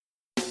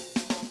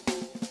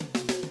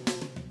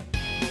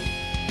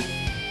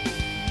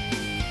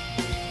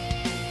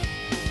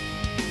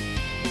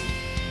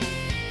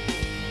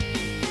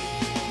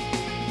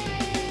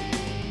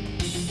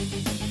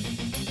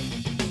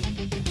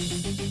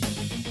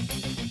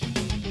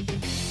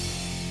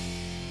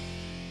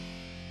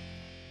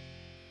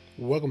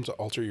Welcome to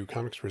Alter You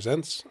Comics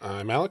Presents.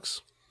 I'm Alex.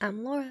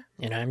 I'm Laura.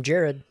 And I'm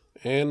Jared.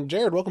 And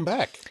Jared, welcome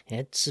back.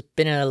 It's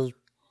been a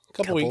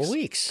couple weeks.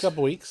 weeks.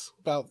 Couple weeks.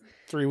 About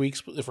 3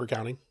 weeks if we're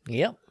counting.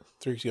 Yep.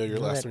 3 weeks ago, your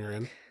last one you're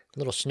in.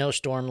 Little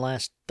snowstorm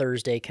last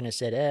Thursday kind of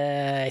said,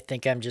 I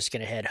think I'm just going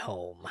to head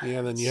home. Yeah,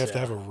 and then you have to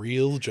have a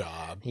real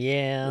job.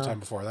 Yeah. The time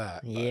before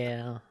that.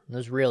 Yeah.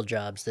 Those real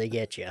jobs, they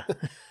get you.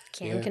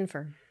 Can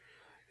confirm.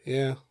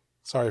 Yeah.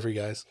 Sorry for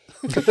you guys.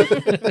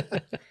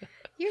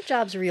 Your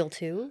job's real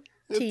too.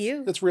 To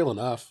you. It's real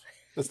enough.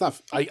 It's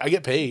not. I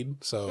get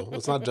paid, so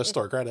it's not just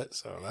store credit,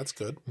 so that's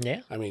good.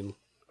 Yeah. I mean,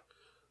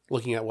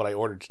 looking at what I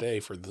ordered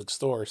today for the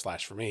store /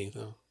 for me,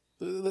 though,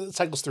 it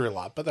cycles through a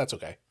lot, but that's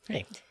okay.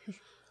 Hey,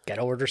 got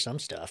to order some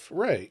stuff.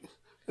 Right.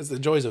 It's the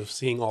joys of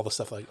seeing all the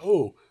stuff like,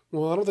 oh,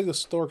 well, I don't think the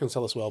store can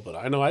sell this well, but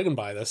I know I can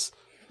buy this.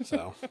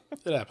 So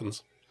it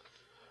happens.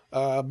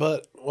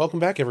 But welcome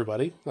back,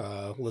 everybody.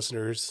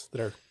 Listeners that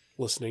are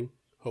listening,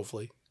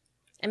 hopefully.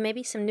 And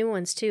maybe some new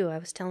ones too. I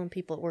was telling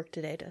people at work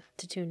today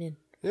to tune in.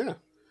 Yeah.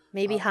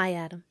 Maybe hi,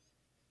 Adam.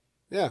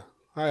 Yeah.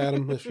 Hi,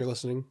 Adam, if you're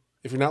listening.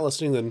 If you're not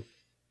listening, then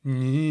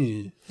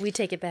we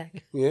take it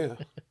back. Yeah.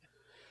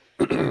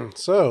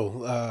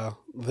 So,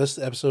 this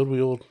episode,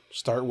 we will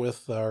start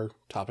with our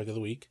topic of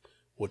the week,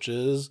 which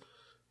is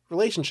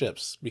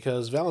relationships,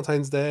 because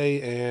Valentine's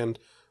Day, and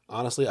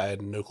honestly, I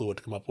had no clue what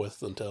to come up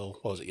with until,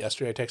 what was it,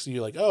 yesterday? I texted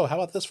you like, oh, how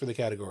about this for the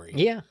category?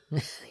 Yeah.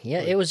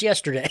 Yeah, it was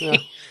yesterday. Yeah.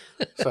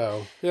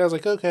 So, yeah, I was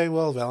like, okay,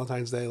 well,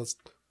 Valentine's Day,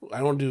 I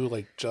don't do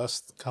like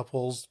just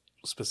couples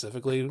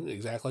specifically,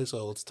 exactly,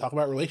 so let's talk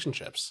about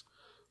relationships.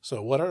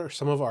 So, what are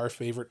some of our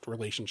favorite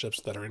relationships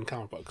that are in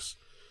comic books?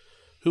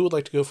 Who would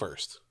like to go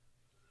first?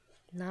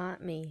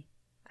 Not me.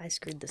 I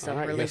screwed this All up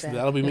right, really yes, bad.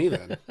 that'll be me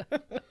then.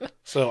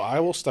 So I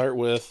will start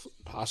with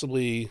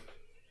definitely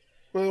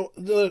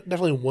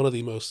one of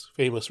the most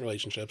famous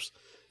relationships,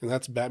 and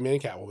that's Batman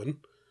and Catwoman.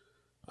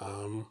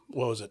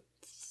 What was it,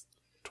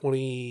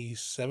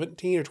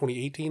 2017 or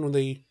 2018 when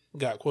they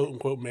got quote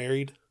unquote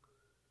married?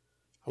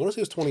 I want to say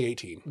it was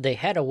 2018. They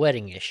had a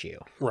wedding issue.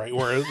 Right,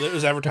 where it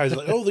was advertised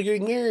like, oh, they're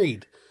getting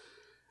married.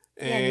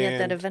 Yeah, and you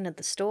had that event at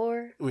the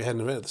store. We had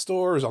an event at the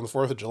store. It was on the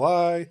 4th of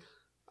July.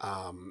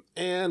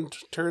 And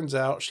turns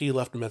out she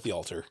left him at the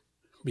altar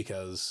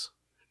because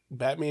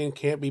Batman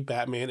can't be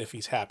Batman if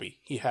he's happy.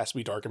 He has to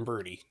be dark and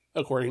broody,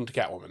 according to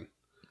Catwoman.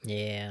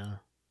 Yeah.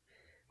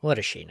 What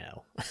does she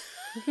know?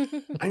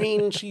 I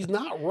mean, she's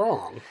not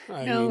wrong.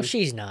 I mean,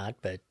 she's not,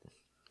 but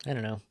I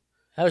don't know.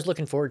 I was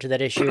looking forward to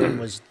that issue and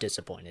was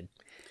disappointed.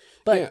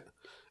 But yeah,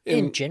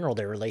 in general,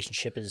 their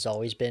relationship has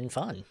always been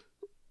fun.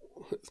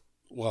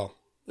 Well,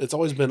 it's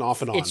always been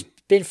off and on. It's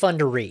been fun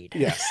to read.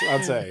 Yes,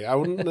 I'd say. I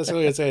wouldn't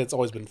necessarily say it's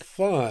always been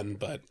fun,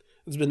 but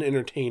it's been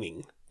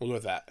entertaining. We'll go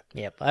with that.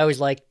 Yep. I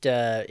always liked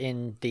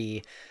in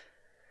the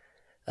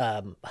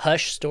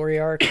Hush story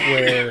arc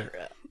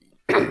where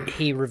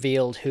he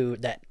revealed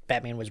that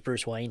Batman was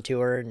Bruce Wayne to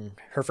her, and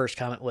her first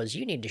comment was,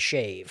 "You need to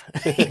shave."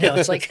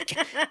 It's like,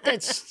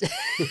 that's...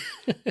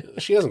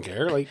 She doesn't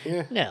care. Like,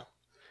 yeah. No.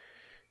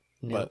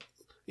 But,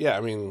 yeah,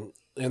 I mean...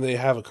 And they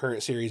have a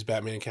current series,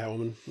 Batman and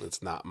Catwoman.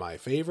 It's not my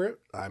favorite.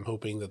 I'm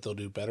hoping that they'll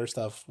do better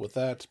stuff with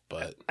that,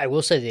 but... I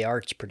will say the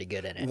art's pretty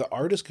good in it. The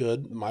art is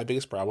good. My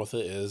biggest problem with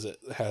it is it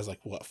has,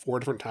 4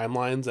 different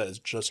timelines that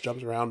it just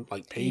jumps around,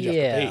 page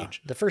after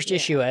page. The first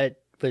issue, I'm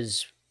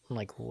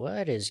like,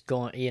 what is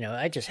going...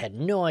 I just had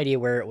no idea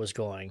where it was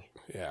going.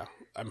 Yeah.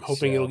 I'm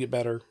hoping it'll get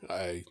better.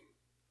 I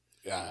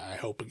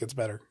hope it gets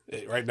better.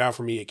 Right now,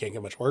 for me, it can't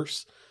get much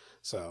worse,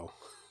 so...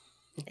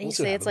 And you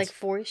say it's like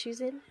 4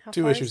 issues in? How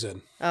 2 far issues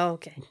in. Oh,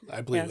 okay.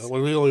 I believe Yes. it.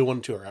 We only 1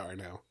 and 2 are out right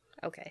now.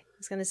 Okay. I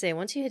was going to say,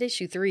 once you hit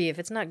issue 3, if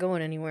it's not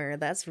going anywhere,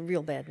 that's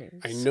real bad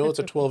news. I know it's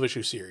a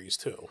 12-issue series,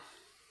 too.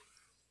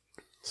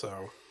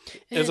 So,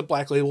 it's a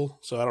black label,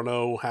 so I don't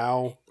know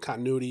how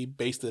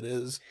continuity-based it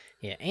is.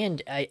 Yeah,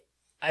 and I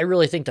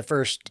really think the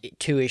first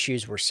 2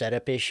 issues were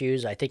setup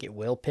issues. I think it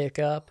will pick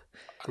up.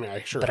 I mean,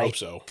 I sure but hope I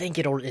so. think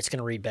it's going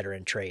to read better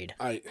in trade.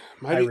 I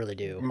really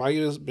do. My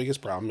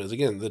biggest problem is,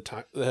 again,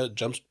 it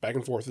jumps back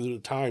and forth through the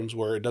times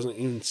where it doesn't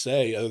even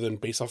say other than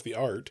based off the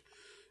art.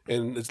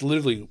 And it's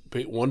literally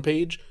 1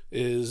 page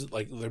is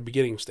their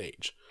beginning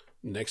stage.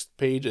 Next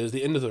page is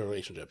the end of the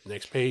relationship.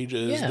 Next page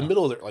is the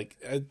middle of their,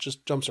 it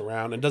just jumps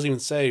around and doesn't even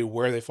say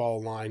where they fall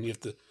in line.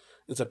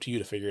 It's up to you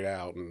to figure it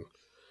out. And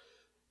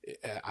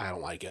I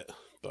don't like it.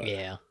 But,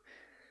 yeah.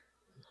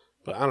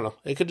 But I don't know.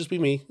 It could just be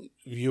me.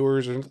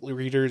 Viewers and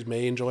readers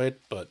may enjoy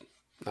it, but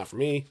not for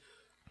me.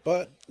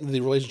 But the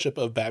relationship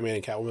of Batman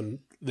and Catwoman,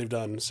 they've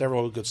done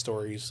several good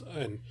stories,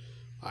 and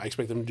I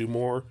expect them to do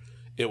more.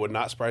 It would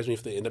not surprise me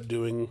if they end up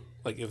doing,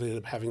 if they end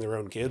up having their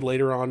own kid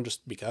later on,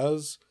 just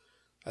because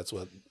that's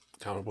what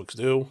comic books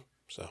do.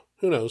 So,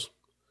 who knows?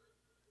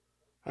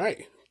 All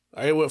right.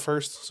 I went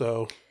first,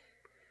 so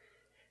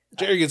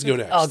Jerry gets to go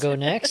next. I'll go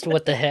next.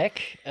 What the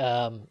heck?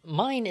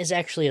 Mine is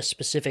actually a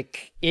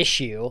specific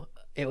issue.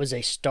 It was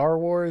a Star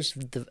Wars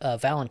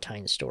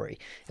Valentine story.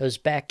 It was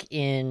back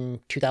in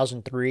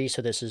 2003,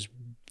 so this is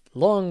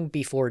long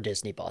before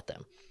Disney bought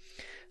them.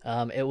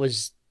 It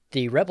was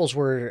the rebels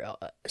were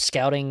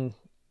scouting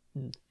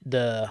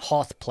the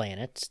Hoth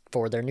planet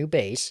for their new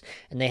base,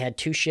 and they had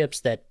 2 ships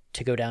that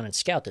to go down and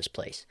scout this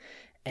place.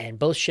 And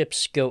both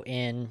ships go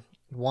in.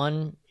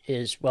 One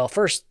is, well,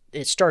 first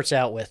it starts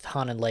out with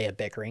Han and Leia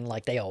bickering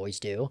like they always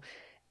do,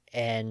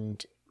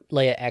 and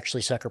Leia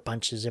actually sucker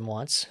punches him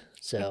once.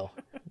 So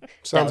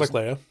Sounds like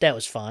Leia. that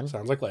was fun.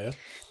 Sounds like Leia.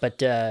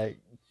 But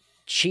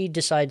she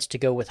decides to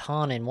go with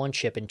Han in one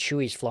ship and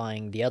Chewie's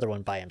flying the other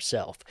one by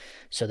himself.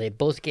 So they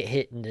both get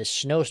hit in this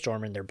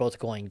snowstorm and they're both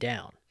going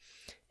down.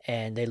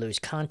 And they lose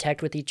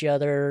contact with each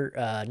other.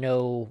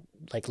 No,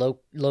 like,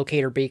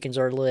 locator beacons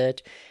are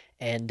lit.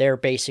 And they're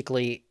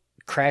basically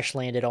crash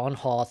landed on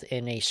Hoth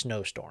in a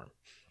snowstorm.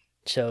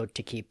 So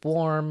to keep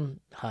warm,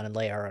 Han and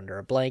Leia are under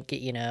a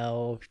blanket, you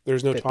know.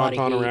 There's no bit body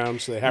tauntaun heat.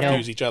 around, so they have No. to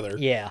use each other.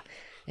 Yeah.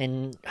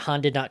 And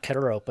Han did not cut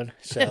her open,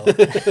 so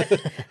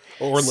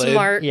Or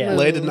Smart Yeah. move.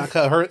 Leia did not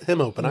cut him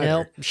open either.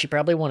 no, she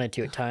probably wanted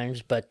to at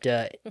times. But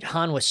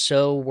Han was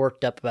so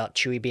worked up about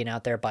Chewie being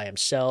out there by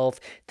himself,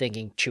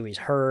 thinking Chewie's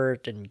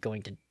hurt and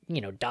going to,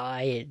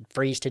 die and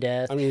freeze to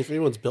death. I mean, if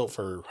anyone's built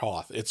for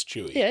Hoth, it's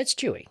Chewie. Yeah, it's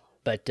Chewie.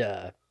 But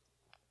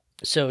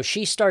so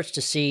she starts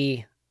to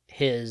see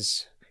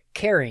his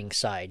caring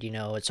side.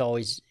 It's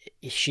always,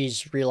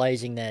 she's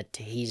realizing that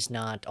he's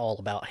not all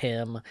about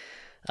him.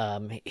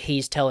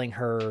 He's telling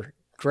her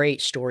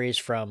great stories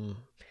from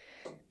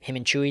him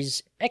and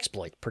Chewie's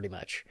exploit, pretty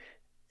much.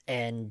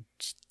 And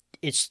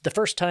it's the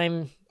first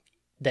time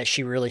that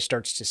she really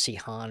starts to see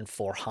Han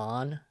for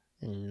Han.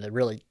 And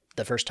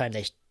the first time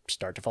they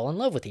start to fall in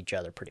love with each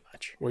other, pretty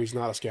much. Where he's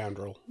not a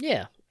scoundrel.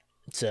 Yeah.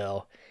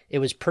 So it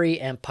was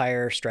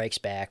pre-Empire Strikes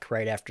Back,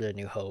 right after the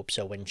New Hope,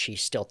 so when she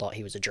still thought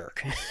he was a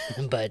jerk.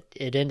 But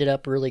it ended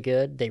up really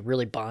good. They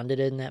really bonded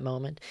in that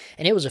moment.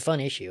 And it was a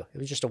fun issue. It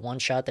was just a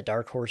one-shot that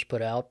Dark Horse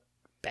put out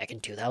back in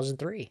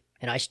 2003.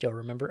 And I still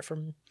remember it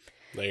from,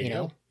 There you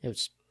go. it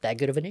was that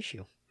good of an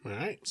issue. All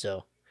right.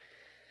 So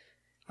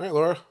All right,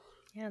 Laura.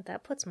 Yeah,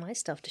 that puts my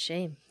stuff to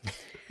shame.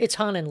 it's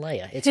Han and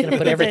Leia. It's going to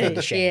put everything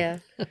to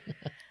shame.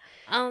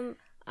 Yeah.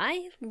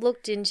 I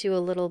looked into a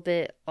little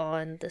bit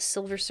on the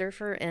Silver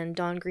Surfer and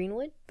Dawn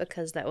Greenwood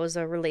because that was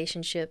a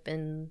relationship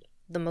in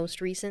the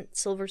most recent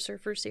Silver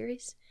Surfer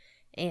series.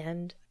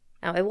 And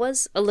it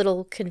was a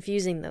little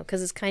confusing, though,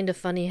 because it's kind of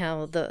funny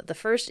how the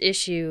first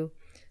issue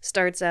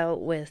starts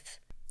out with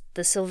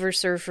the Silver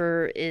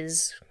Surfer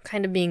is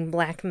kind of being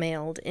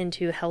blackmailed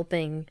into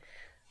helping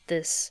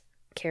this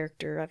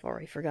character. I've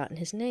already forgotten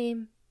his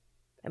name,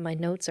 and my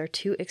notes are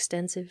too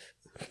extensive.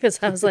 Because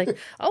I was like,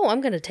 oh,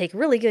 I'm going to take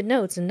really good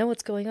notes and know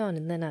what's going on.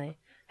 And then I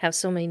have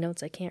so many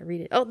notes I can't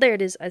read it. Oh, there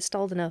it is. I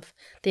stalled enough.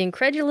 The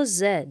incredulous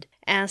Zed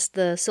asked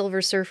the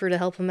Silver Surfer to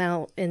help him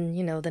out in,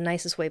 the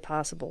nicest way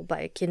possible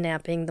by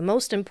kidnapping the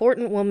most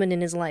important woman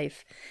in his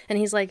life. And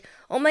he's like,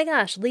 oh my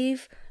gosh,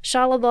 leave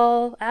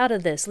Shalabal out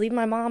of this. Leave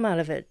my mom out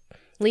of it.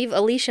 Leave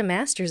Alicia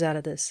Masters out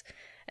of this.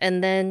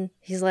 And then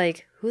he's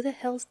like, who the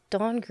hell's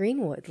Dawn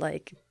Greenwood?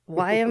 Like,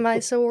 why am I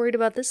so worried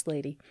about this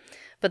lady?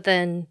 But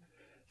then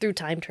through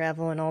time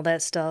travel and all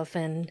that stuff,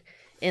 and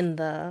in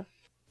the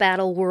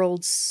Battle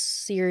World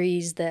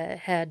series that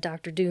had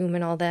Doctor Doom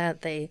and all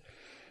that, they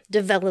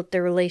developed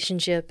their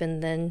relationship,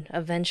 and then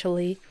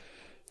eventually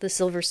the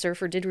Silver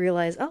Surfer did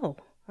realize, oh,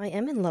 I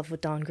am in love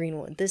with Dawn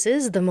Greenwood. This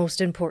is the most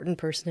important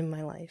person in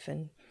my life,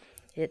 and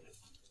it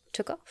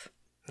took off.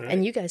 Right.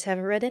 And you guys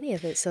haven't read any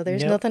of it, so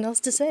there's Nope. nothing else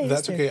to say.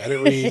 That's is there? okay. I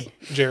didn't read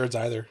Jared's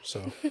either,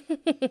 so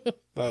that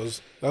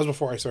was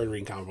before I started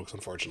reading comic books,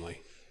 unfortunately.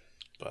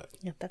 But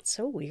Yeah, that's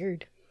so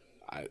weird.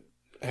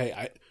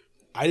 I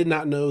did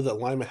not know that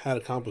Lima had a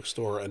comic book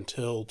store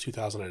until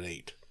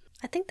 2008.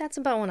 I think that's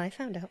about when I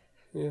found out.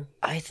 Yeah.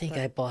 I think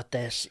I bought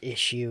this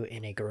issue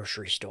in a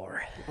grocery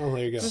store. Oh,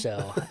 there you go.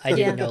 So I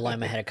didn't know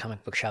Lima had a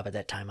comic book shop at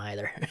that time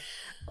either.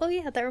 Oh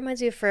yeah, that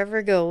reminds me of forever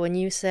ago when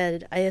you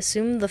said, I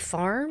assume the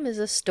farm is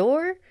a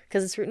store?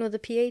 Because it's written with a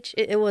PH.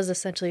 It was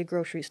essentially a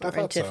grocery store I in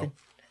thought so. Tiffin.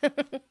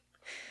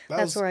 That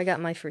That's was, where I got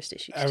my first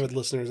issues. avid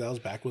listeners, that was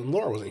back when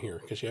Laura wasn't here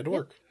because she had to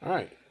work. All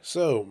right.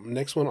 So,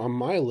 next one on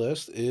my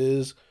list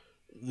is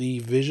the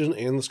Vision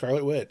and the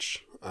Scarlet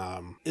Witch.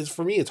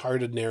 For me, it's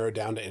hard to narrow it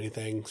down to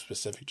anything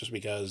specific just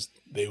because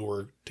they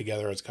were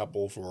together as a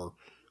couple for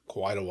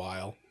quite a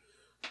while.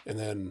 And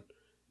then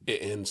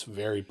it ends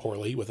very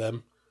poorly with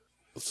them.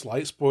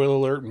 Slight spoiler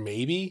alert,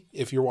 maybe,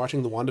 if you're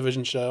watching the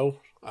WandaVision show,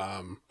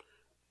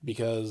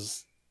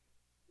 because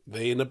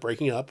they end up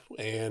breaking up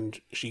and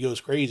she goes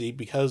crazy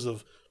because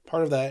of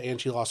part of that, and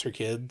she lost her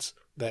kids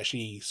that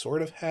she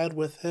sort of had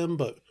with him,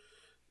 but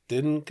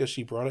didn't because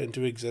she brought it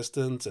into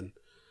existence, and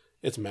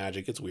it's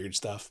magic, it's weird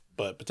stuff,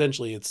 but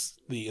potentially it's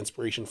the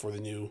inspiration for the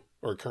new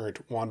or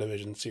current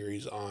WandaVision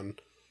series on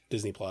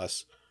Disney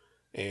Plus.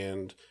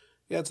 And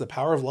yeah, it's the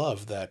power of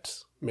love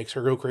that makes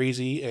her go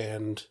crazy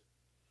and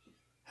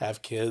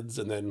have kids,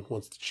 and then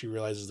once she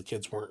realizes the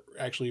kids weren't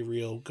actually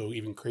real, go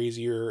even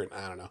crazier, and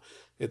I don't know.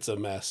 It's a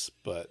mess,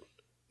 but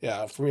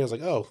yeah, for me, I was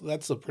like, oh,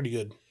 that's a pretty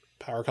good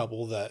power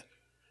couple that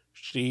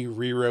she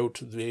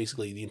rewrote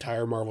basically the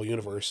entire Marvel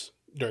universe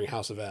during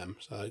House of M.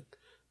 So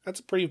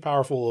that's a pretty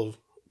powerful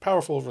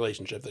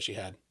relationship that she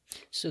had.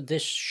 So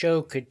this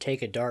show could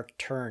take a dark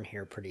turn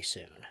here pretty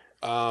soon.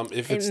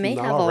 If It it's may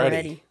not have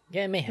already.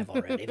 Yeah, it may have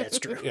already. That's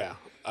true. Yeah.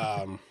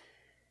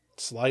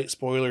 Slight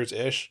spoilers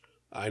ish.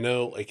 I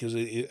know, like, I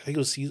think it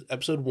was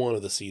episode 1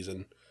 of the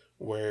season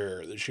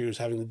where she was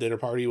having the dinner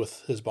party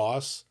with his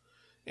boss,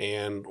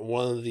 and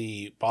one of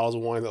the bottles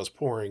of wine that was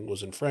pouring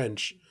was in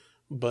French,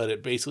 but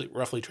it basically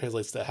roughly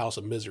translates to House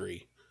of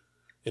Misery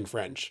in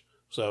French.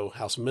 So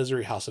House of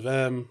Misery, House of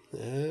M,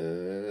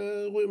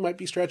 we might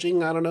be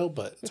stretching, I don't know,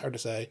 but it's hard to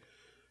say.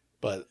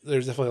 But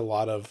there's definitely a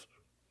lot of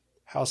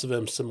House of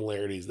M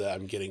similarities that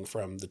I'm getting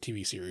from the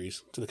TV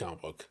series to the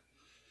comic book.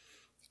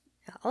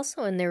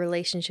 Also, in their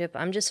relationship,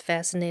 I'm just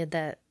fascinated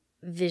that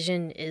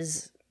Vision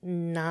is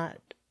not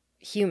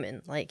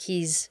human. Like,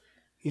 he's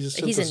a an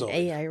synthesoid.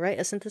 AI, right?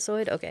 A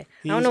synthesoid? Okay. I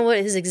He's- don't know what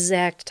his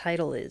exact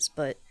title is,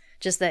 but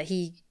just that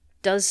he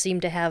does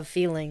seem to have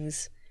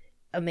feelings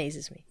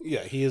amazes me.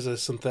 Yeah, he is a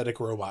synthetic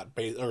robot,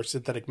 or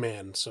synthetic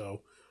man,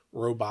 so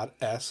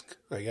robot-esque,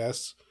 I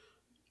guess.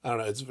 I don't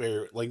know, it's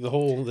very, like, the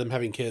whole them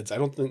having kids, I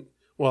don't think,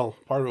 well,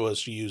 part of it was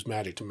she used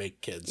magic to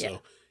make kids, Yeah.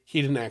 so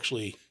he didn't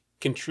actually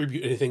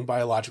contribute anything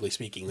biologically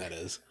speaking, that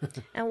is.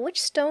 And which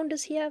stone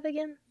does he have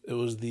again? It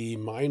was the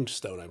Mind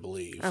Stone, I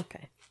believe.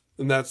 Okay.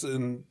 And that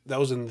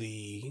was in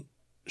the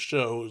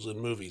shows and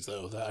movies,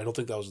 though. I don't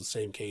think that was the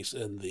same case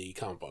in the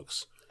comic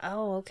books.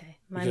 Oh, okay.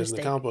 My Because in the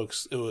mistake. comic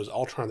books, it was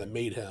Ultron that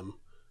made him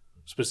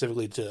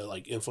specifically to,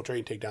 like, infiltrate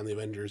and take down the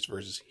Avengers,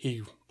 versus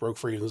he broke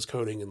free of his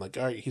coding and, like,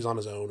 all right, he's on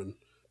his own, and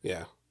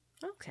yeah.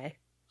 Okay.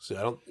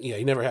 So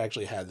he never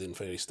actually had the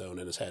Infinity Stone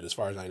in his head, as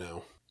far as I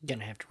know.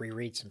 Gonna have to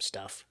reread some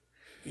stuff.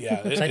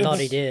 Yeah. 'Cause I thought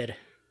he did.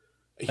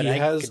 But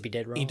I could be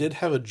dead wrong. He did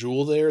have a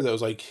jewel there that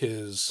was like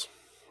his,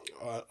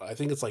 I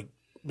think it's like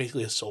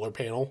basically his solar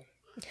panel,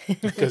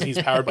 because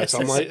he's powered by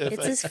sunlight.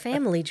 It's his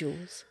family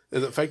jewels.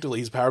 Effectively,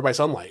 he's powered by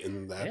sunlight,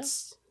 and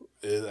that's,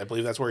 I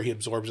believe that's where he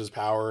absorbs his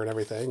power and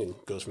everything and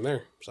goes from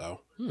there.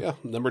 So, yeah,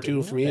 number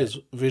 2 for me is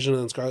Vision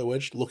and Scarlet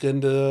Witch. Look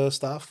into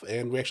stuff,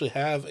 and we actually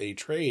have a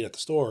trade at the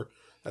store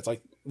that's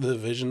like the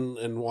Vision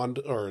and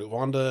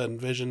Wanda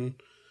and Vision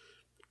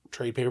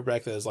trade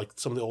paperback that is like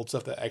some of the old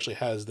stuff that actually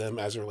has them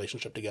as a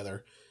relationship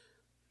together.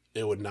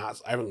 It would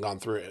not, I haven't gone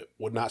through it,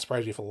 would not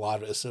surprise me if a lot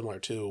of it is similar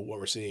to what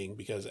we're seeing,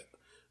 because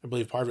I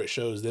believe part of it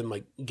shows them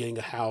like getting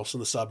a house in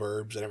the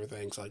suburbs and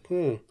everything. It's like,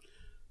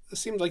 this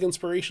seems like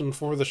inspiration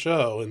for the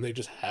show, and they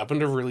just happen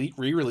to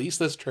re-release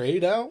this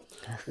trade out?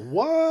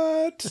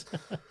 What?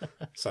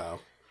 So,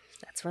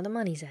 That's where the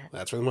money's at.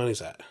 that's where the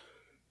money's at.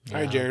 All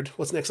right, Jared,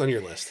 what's next on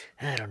your list?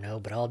 I don't know,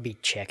 but I'll be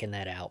checking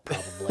that out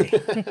probably.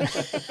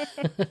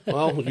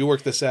 Well, you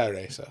work this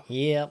Saturday, so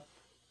Yep.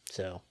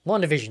 So,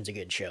 WandaVision's a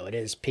good show. It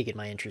is piquing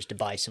my interest to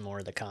buy some more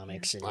of the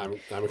comics. And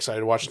I'm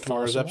excited to watch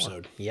tomorrow's some more.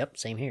 episode. Yep,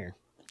 same here.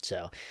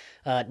 So,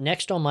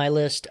 next on my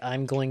list,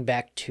 I'm going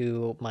back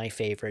to my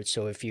favorite.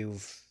 So, if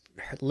you've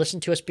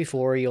listened to us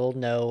before, you'll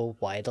know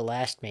Why the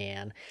Last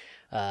Man.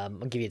 I'll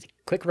give you the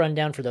quick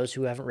rundown for those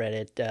who haven't read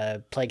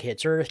it. Plague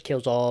hits Earth,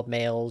 kills all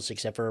males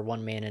except for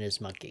one man and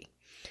his monkey.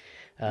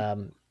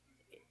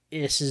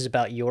 This is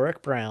about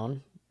Yorick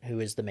Brown, who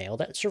is the male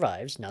that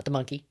survives, not the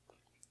monkey,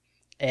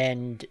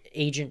 and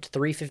Agent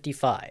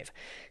 355.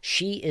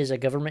 She is a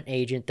government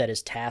agent that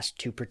is tasked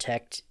to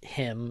protect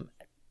him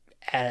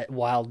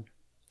while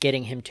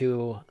getting him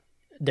to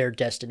their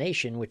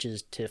destination, which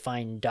is to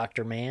find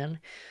Dr. Mann,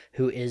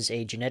 who is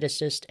a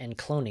geneticist and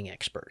cloning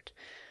expert.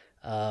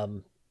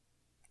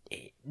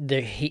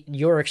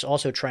 Yorick's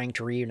also trying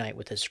to reunite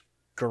with his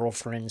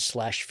girlfriend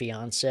 /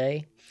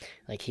 fiance.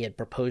 Like, he had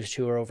proposed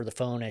to her over the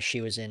phone as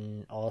she was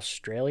in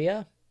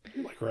Australia.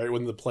 Like right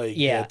when the plague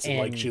Yeah, hits, and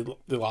like and-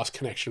 they lost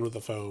connection with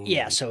the phone.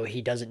 Yeah, so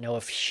he doesn't know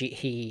if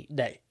he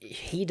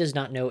does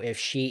not know if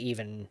she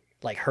even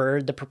like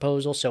heard the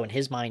proposal. So in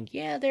his mind,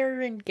 yeah,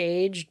 they're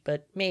engaged,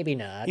 but maybe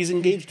not. He's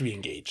engaged to be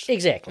engaged.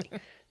 Exactly.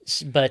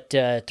 But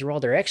through all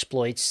their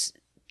exploits,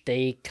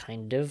 they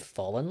kind of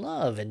fall in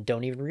love and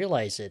don't even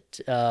realize it.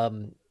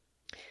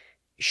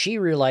 She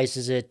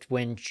realizes it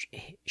when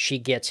she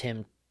gets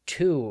him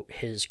to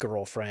his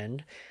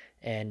girlfriend,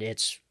 and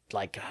it's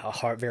like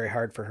very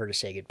hard for her to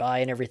say goodbye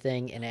and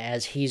everything. And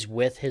as he's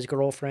with his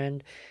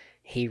girlfriend,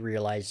 he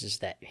realizes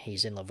that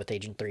he's in love with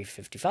Agent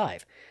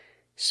 355.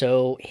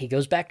 So he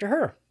goes back to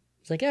her.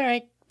 He's like, all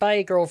right,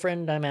 bye,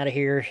 girlfriend. I'm out of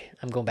here.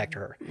 I'm going back to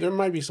her. There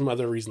might be some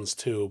other reasons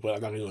too, but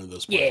I'm not going to go into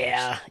those. spoilers.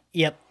 Yeah.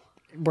 Yep.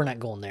 We're not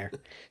going there.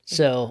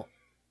 So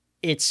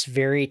it's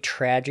very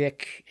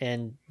tragic.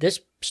 And this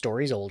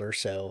story's older,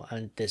 so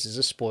this is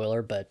a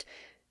spoiler, but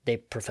they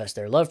profess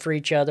their love for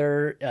each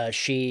other.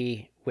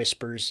 She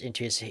whispers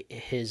into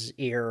his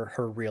ear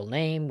her real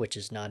name, which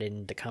is not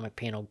in the comic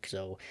panel,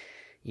 so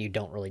you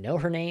don't really know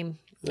her name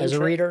as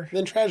a reader.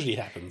 Then tragedy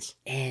happens.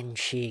 And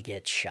she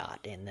gets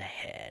shot in the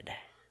head.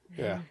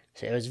 Yeah.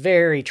 So it was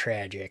very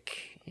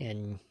tragic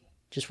and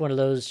just one of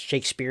those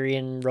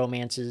Shakespearean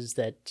romances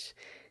that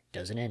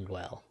doesn't end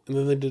well. And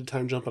then they did a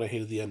time jump, and I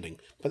hated the ending,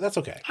 but that's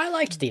okay. I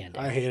liked the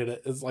ending. I hated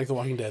it. It's like the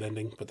Walking Dead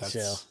ending, but that's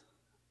So,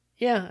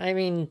 yeah, I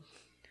mean,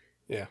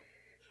 yeah.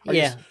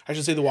 Yeah. I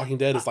should say The Walking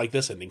Dead is like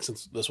this ending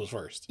since this was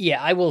first.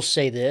 Yeah, I will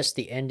say this.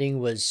 The ending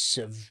was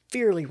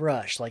severely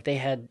rushed. Like, they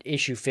had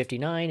issue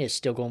 59 is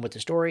still going with the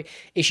story.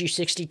 Issue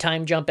 60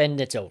 time jump and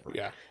it's over.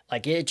 Yeah.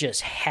 Like, it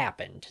just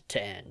happened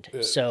to end.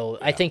 So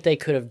I think they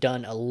could have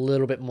done a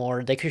little bit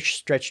more. They could have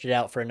stretched it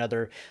out for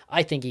another,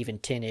 I think, even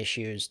 10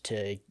 issues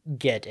to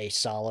get a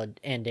solid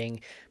ending.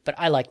 But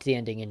I liked the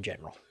ending in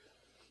general.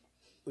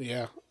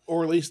 Yeah.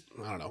 Or at least,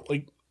 I don't know.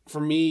 Like, for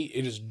me,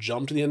 it just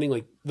jumped to the ending.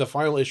 Like, the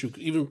final issue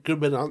even could have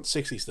been on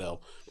 60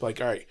 still. But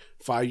like, all right,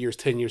 5 years,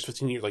 10 years,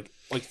 15 years, like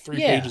 3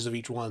 Yeah. pages of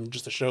each one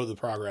just to show the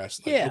progress.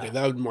 Like, Yeah. okay,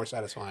 that would be more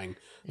satisfying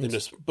than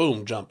just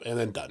boom, jump, and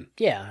then done.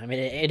 Yeah, I mean,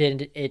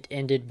 it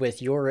ended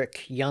with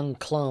Yorick, young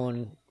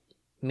clone,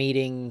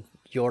 meeting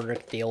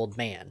Yorick, the old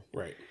man.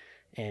 Right.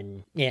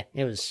 And yeah,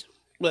 it was.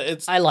 But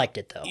it's I liked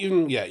it though.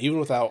 even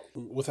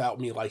without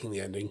me liking the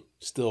ending,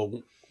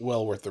 still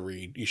well worth the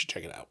read. You should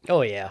check it out.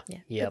 Oh yeah, Yeah,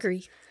 Yep.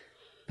 agree.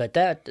 But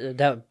that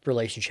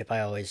relationship,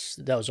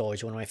 that was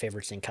always one of my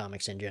favorites in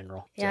comics in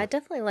general. Yeah, I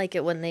definitely like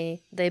it when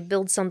they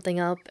build something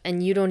up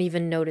and you don't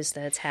even notice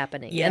that it's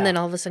happening. Yeah. And then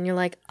all of a sudden you're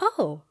like,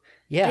 oh,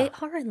 Yeah, they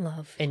are in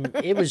love. and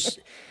it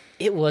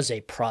was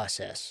a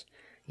process.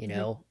 You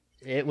know,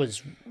 it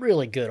was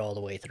really good all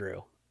the way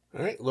through.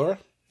 All right, Laura.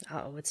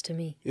 Oh, it's to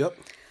me. Yep.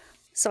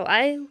 So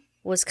I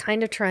was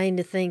kind of trying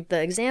to think,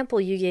 the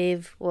example you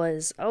gave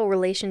was,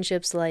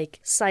 relationships like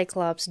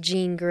Cyclops,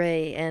 Jean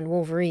Grey, and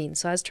Wolverine.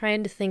 So I was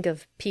trying to think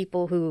of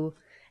people who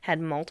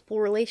had multiple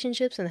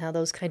relationships and how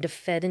those kind of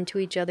fed into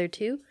each other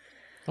too.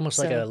 Almost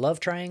like So- a love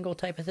triangle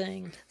type of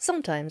thing.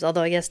 Sometimes,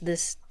 although I guess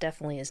this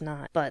definitely is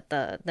not. But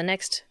the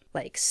next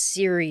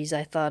series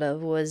I thought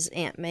of was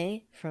Aunt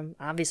May from,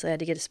 obviously I had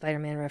to get a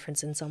Spider-Man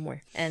reference in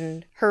somewhere.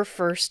 And her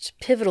first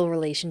pivotal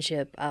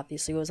relationship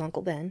obviously was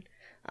Uncle Ben,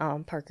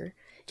 Parker.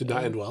 Did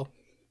not end well.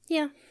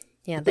 Yeah.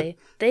 Yeah,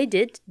 they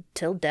did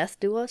till death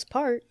do us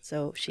part,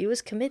 so she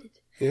was committed.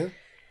 Yeah.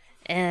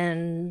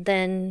 And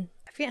then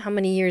I forget how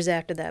many years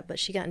after that, but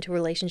she got into a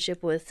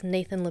relationship with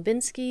Nathan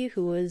Lebinsky,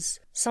 who was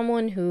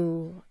someone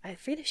who, I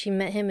forget if she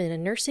met him in a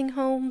nursing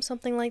home,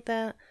 something like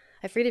that.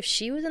 I forget if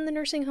she was in the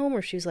nursing home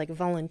or she was like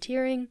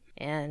volunteering,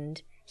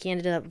 and he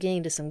ended up getting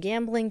into some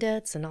gambling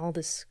debts and all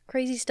this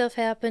crazy stuff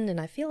happened,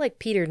 and I feel like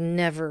Peter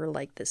never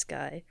liked this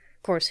guy.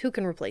 Of course, who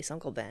can replace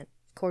Uncle Ben?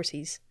 Of course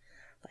he's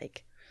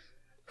like,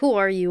 who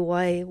are you?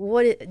 Why?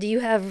 What? Do you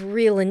have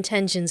real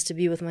intentions to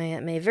be with my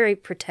Aunt May? Very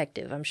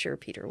protective, I'm sure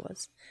Peter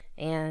was.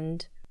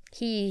 And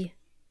he,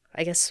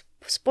 I guess,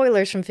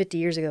 spoilers from 50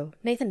 years ago,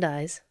 Nathan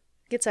dies,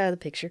 gets out of the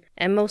picture.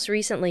 And most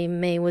recently,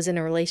 May was in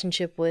a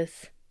relationship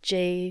with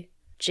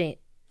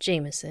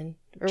Jameson.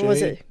 Or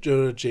was it?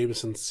 Jonah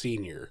Jameson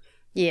Sr.?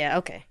 Yeah,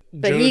 okay.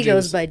 But Jonah he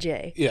goes Jameson- by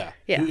Jay. Yeah.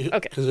 Yeah,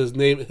 okay. Because his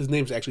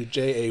name's actually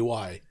Jay.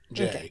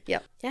 Jay. Okay, yeah.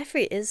 I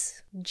forget,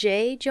 is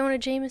Jay Jonah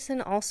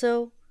Jameson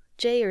also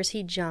Jay, or is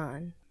he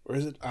John? Or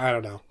is it? I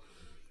don't know.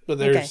 But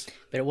there's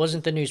But it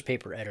wasn't the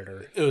newspaper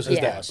editor. it was his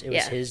Yeah. dad. It was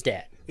Yeah. his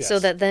dad. Yes. So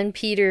that then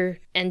Peter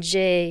and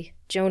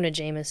Jonah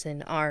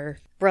Jameson are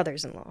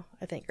brothers-in-law,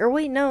 I think. Or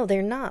wait, no,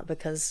 they're not,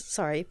 because,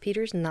 sorry,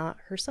 Peter's not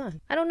her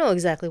son. I don't know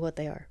exactly what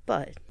they are,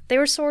 but they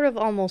were sort of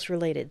almost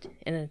related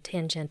in a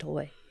tangential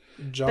way.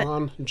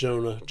 John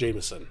Jonah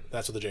Jameson.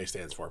 That's what the J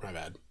stands for. My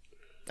bad.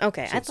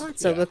 Okay, I thought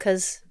so, yeah.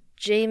 because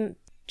Jay's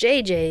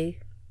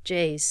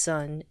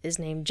son is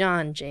named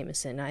John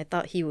Jameson. I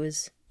thought he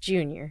was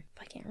Junior.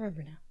 I can't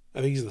remember now.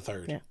 I think he's the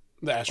third. Yeah.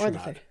 The Or the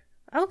astronaut. third.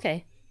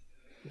 Okay.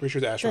 Pretty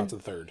sure the astronaut's the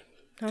third.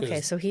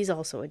 Okay, so he's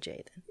also a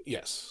J then.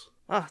 Yes.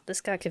 Oh,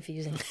 this got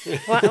confusing.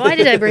 Why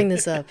did I bring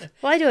this up?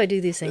 Why do I do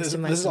these things This to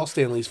is all myself?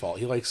 Stan Lee's fault.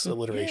 He likes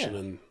alliteration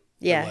and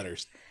Yeah.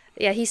 letters.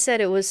 Yeah, he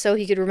said it was so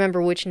he could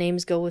remember which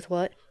names go with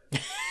what.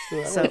 So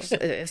that So works.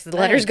 if the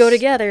letters go Thanks.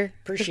 together,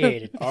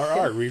 Appreciate it.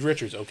 R.R. Reed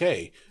Richards.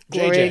 Okay.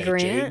 Gloria JJ.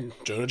 Grant.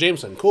 Jonah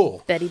Jameson.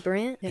 Cool. Betty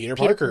Brant, Peter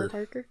Parker.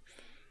 Parker.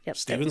 Yep.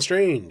 Stephen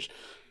Strange.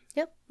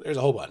 Yep. There's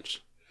a whole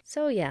bunch.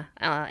 So yeah,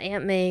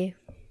 Aunt May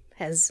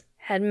has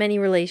had many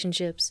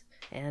relationships,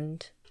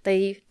 and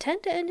they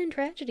tend to end in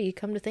tragedy.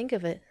 Come to think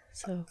of it,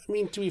 so I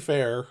mean, to be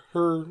fair,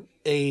 her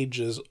age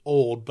is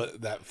old,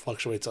 but that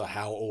fluctuates on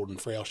how old and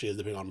frail she is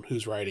depending on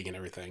who's writing and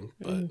everything.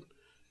 But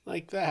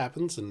like that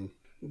happens, and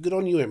good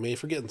on you, Aunt May,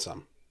 for getting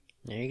some.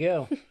 There you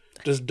go.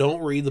 Just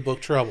don't read the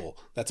book Trouble.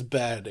 That's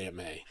bad, Aunt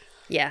May.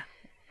 yeah.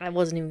 I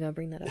wasn't even gonna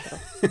bring that up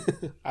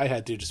though. I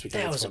had to just because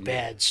That it's was a from-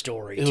 bad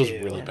story, It too. was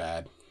really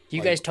bad.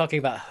 You guys talking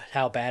about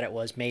how bad it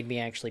was made me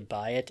actually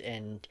buy it,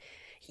 and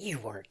you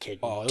weren't kidding.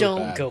 Oh, it was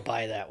Don't bad. go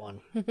buy that one.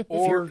 If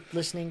Or- you're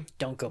listening,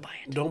 don't go buy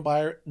it. Don't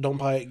buy it. Don't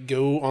buy it.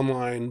 Go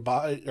online,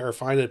 buy or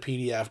find a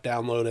PDF,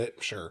 download it.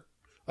 Sure.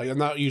 Like I'm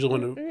not usually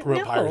one to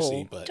promote No.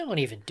 piracy, but Don't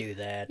even do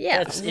that.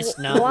 Yeah, It's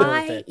not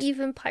why worth it.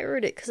 even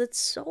pirate it? Because it's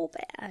so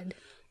bad.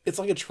 it's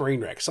like a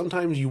train wreck.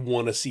 Sometimes you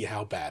want to see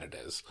how bad it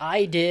is.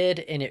 I did,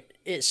 and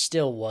it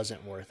still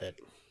wasn't worth it.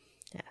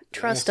 Yeah.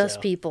 Trust us, so.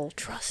 people.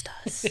 Trust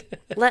us.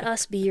 Let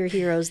us be your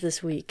heroes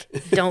this week.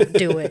 Don't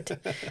do it.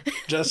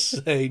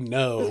 Just say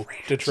no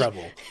to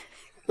trouble.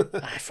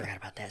 I forgot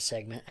about that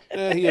segment.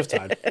 You have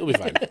time. It'll be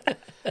fine.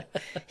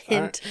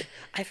 Hint.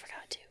 I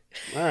forgot to.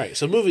 All right,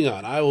 so moving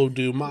on, I will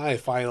do my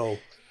final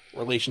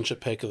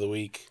relationship pick of the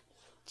week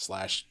 /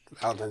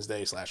 Valentine's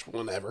Day /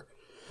 whenever,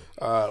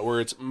 where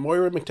it's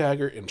Moira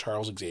McTaggart and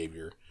Charles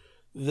Xavier.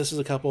 This is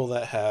a couple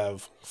that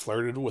have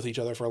flirted with each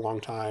other for a long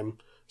time.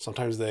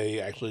 Sometimes they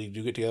actually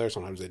do get together,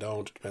 sometimes they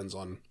don't. It depends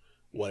on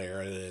what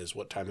era it is,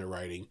 what time they're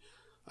writing.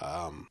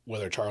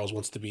 Whether Charles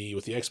wants to be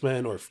with the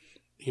X-Men or if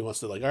he wants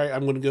to, like, all right,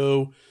 I'm going to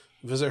go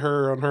visit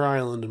her on her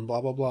island and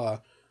blah, blah, blah.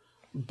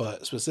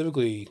 But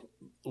specifically,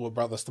 what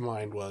brought this to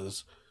mind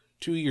was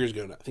 2 years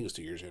ago, I think it was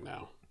 2 years ago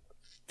now,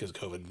 because of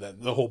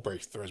COVID, the whole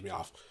break throws me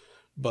off.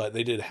 But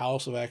they did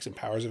House of X and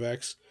Powers of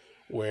X,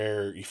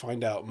 where you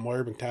find out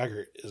Moira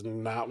McTaggart is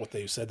not what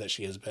they've said that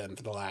she has been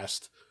for the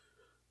last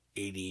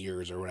 80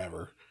 years or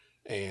whatever.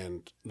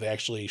 And they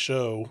actually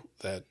show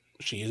that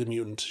she is a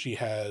mutant. She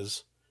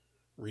has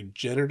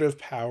regenerative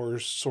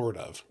powers, sort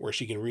of, where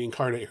she can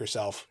reincarnate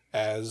herself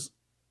as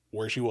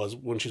where she was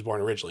when she was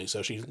born originally.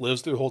 So she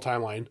lives through the whole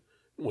timeline.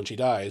 When she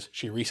dies,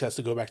 she resets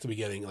to go back to the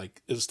beginning,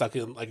 like is stuck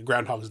in like a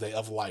Groundhog's Day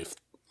of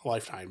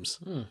lifetimes.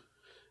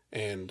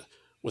 And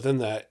within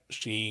that,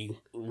 she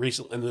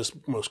recently, in this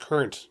most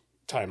current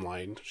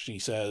timeline, she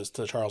says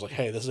to Charles, like,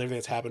 hey, this is everything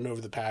that's happened over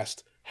the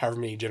past however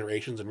many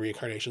generations and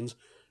reincarnations.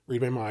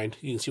 Read my mind.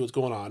 You can see what's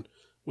going on.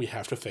 We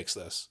have to fix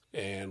this.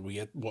 And we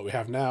get what we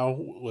have now,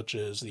 which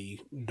is the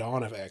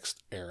Dawn of X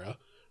era,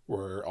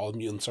 where all the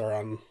mutants are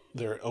on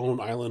their own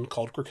island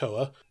called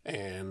Krakoa,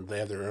 and they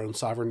have their own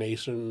sovereign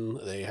nation.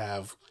 They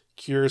have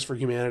cures for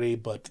humanity,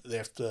 but they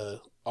have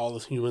to, all the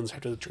humans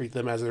have to treat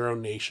them as their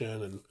own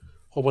nation and a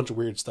whole bunch of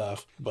weird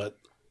stuff. But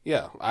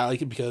yeah, I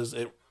like it because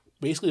it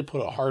basically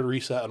put a hard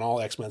reset on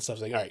all X-Men stuff,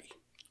 saying, all right,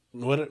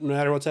 no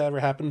matter what's ever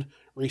happened,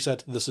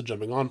 reset, this is a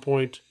jumping on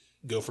point,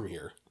 go from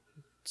here.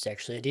 It's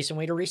actually a decent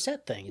way to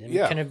reset things and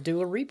Yeah. kind of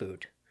do a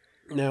reboot.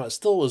 Now, it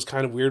still was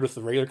kind of weird with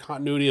the regular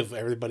continuity of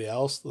everybody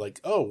else. Like,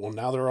 oh, well,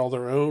 now they're all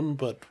their own,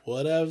 but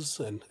whatevs.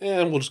 And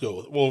we'll just go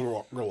with it.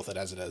 We'll roll with it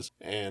as it is.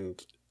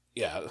 And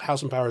yeah,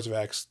 House and Powers of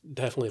X,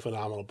 definitely a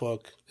phenomenal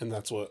book. And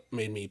that's what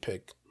made me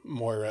pick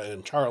Moira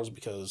and Charles,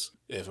 because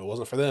if it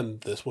wasn't for them,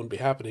 this wouldn't be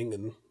happening.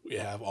 And we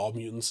have all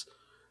mutants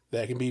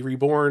that can be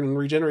reborn and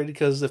regenerated,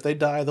 because if they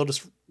die, they'll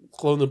just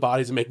clone the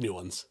bodies and make new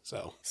ones.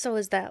 So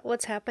is that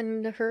what's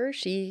happening to her?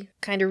 She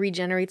kind of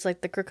regenerates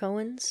like the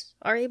Krakoans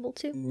are able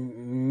to?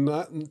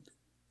 Not...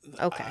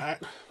 Okay.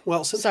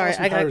 Well, since Sorry, House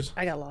and Powers...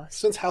 I got lost.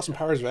 Since House and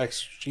Powers of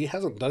X, she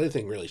hasn't done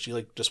anything really.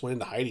 She just went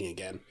into hiding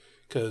again,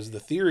 because the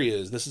theory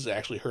is this is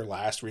actually her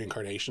last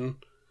reincarnation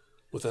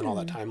within all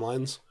that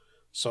timelines.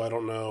 So I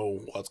don't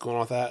know what's going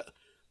on with that.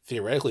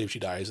 Theoretically, if she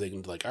dies, they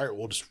can be like, all right,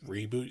 we'll just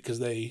reboot, because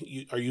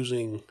they are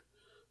using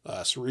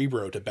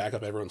Cerebro to back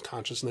up everyone's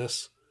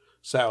consciousness.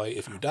 So that way,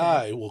 if you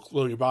die, we'll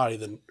clone your body,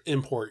 then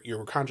import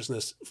your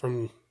consciousness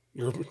from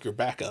your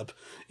backup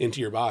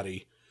into your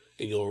body,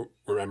 and you'll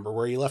remember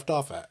where you left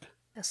off at.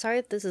 Sorry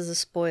if this is a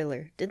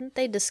spoiler. Didn't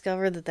they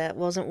discover that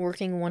wasn't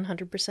working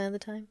 100% of the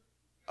time?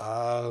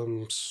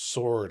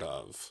 Sort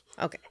of.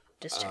 Okay,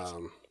 just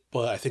checking.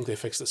 But I think they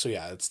fixed it. So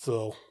yeah, it's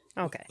still...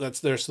 Okay. That's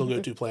their still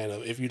go-to plan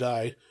of, if you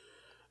die,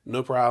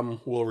 no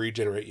problem, we'll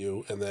regenerate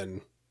you, and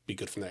then be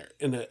good from there.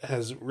 And it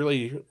has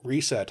really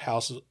reset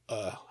House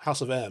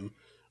of M,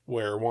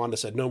 where Wanda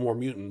said no more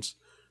mutants.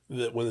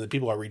 That when the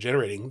people are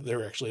regenerating,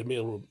 they're actually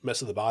able to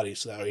mess with the body.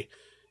 So that way,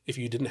 if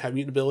you didn't have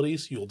mutant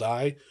abilities, you'll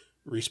die,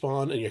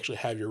 respawn, and you actually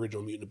have your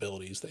original mutant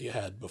abilities that you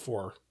had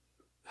before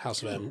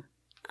House of M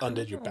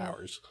undid your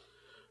powers.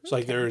 So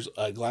like there's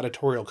a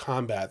gladiatorial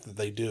combat that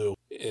they do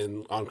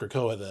on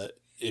Krakoa that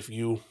if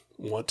you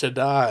want to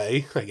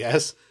die, I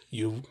guess,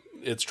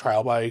 it's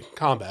trial by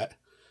combat.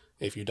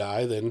 If you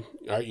die, then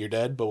all right, you're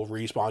dead, but we'll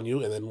respawn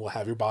you, and then we'll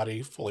have your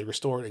body fully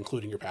restored,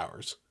 including your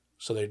powers.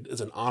 So it's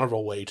an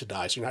honorable way to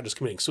die. So you're not just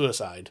committing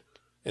suicide,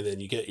 and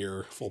then you get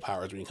your full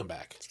powers when you come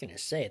back. I was going to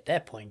say, at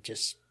that point,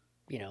 just,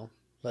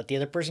 let the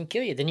other person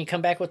kill you. Then you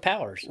come back with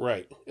powers.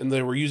 Right. And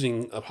they were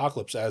using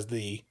Apocalypse as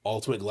the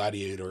ultimate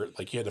gladiator.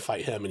 Like, you had to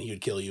fight him, and he would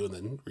kill you and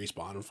then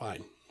respawn and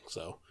fine.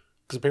 So,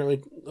 because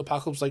apparently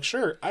Apocalypse like,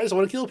 sure, I just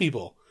want to kill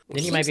people.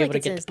 Then you might be able to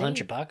get to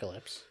punch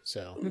Apocalypse.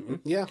 So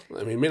yeah,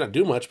 I mean, it may not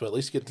do much, but at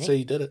least you get to say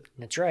you did it.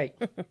 That's right.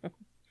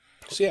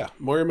 So yeah,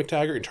 Moira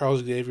McTaggart and Charles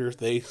Xavier,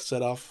 they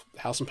set off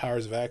House and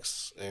Powers of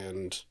X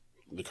and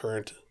the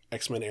current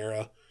X-Men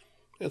era.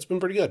 It's been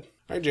pretty good.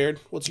 All right,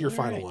 Jared, what's your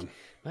final one?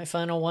 My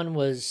final one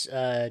was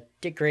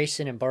Dick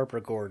Grayson and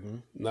Barbara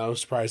Gordon. No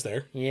surprise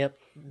there. Yep.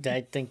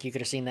 I think you could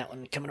have seen that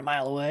one coming a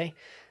mile away.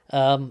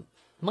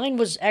 Mine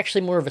was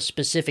actually more of a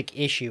specific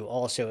issue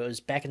also. It was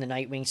back in the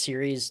Nightwing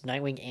series,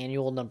 Nightwing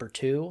Annual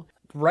 #2.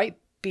 Right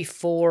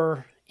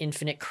before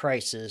Infinite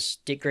Crisis,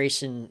 Dick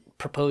Grayson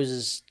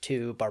proposes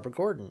to Barbara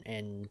Gordon,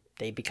 and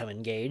they become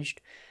engaged.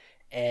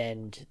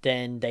 And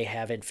then they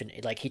have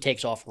he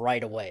takes off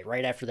right away,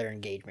 right after their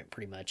engagement,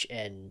 pretty much,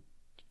 and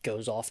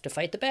goes off to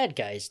fight the bad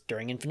guys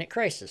during Infinite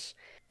Crisis.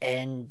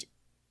 And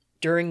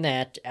during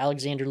that,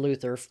 Alexander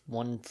Luthor,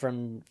 one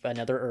from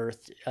another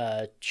Earth,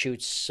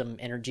 shoots some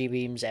energy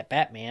beams at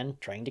Batman,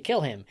 trying to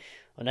kill him.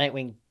 Well,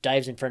 Nightwing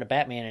dives in front of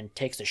Batman and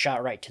takes a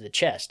shot right to the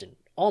chest and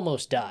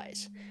almost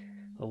dies.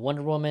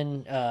 Wonder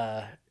Woman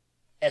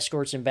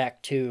escorts him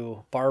back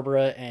to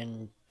Barbara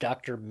and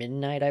Dr.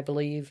 Midnight, I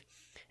believe,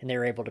 and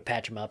they're able to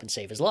patch him up and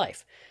save his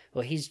life.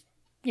 Well, he's,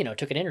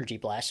 took an energy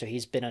blast, so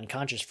he's been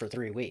unconscious for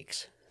 3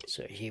 weeks.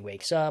 So he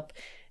wakes up,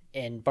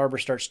 and Barbara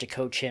starts to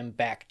coach him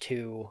back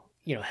to,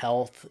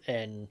 health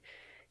and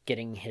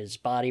getting his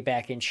body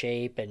back in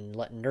shape and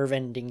letting nerve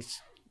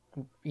endings,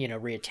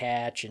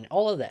 reattach and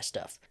all of that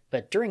stuff.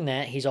 But during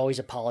that, he's always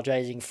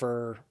apologizing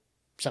for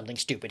something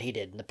stupid he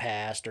did in the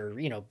past, or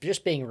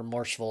just being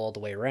remorseful all the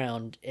way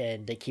around.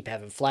 And they keep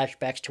having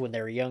flashbacks to when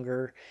they were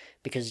younger,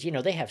 because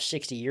they have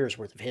 60 years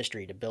worth of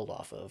history to build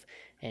off of,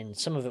 and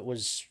some of it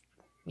was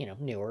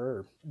newer,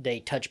 or they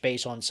touch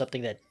base on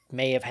something that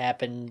may have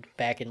happened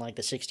back in like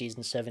the 60s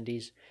and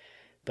 70s.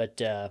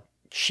 But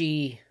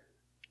she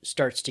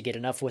starts to get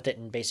enough with it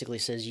and basically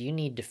says, you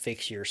need to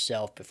fix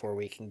yourself before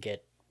we can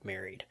get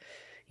married.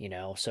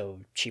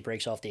 So she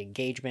breaks off the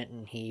engagement,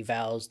 and he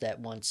vows that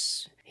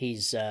once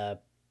he's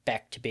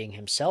back to being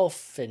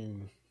himself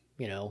and,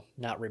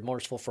 not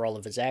remorseful for all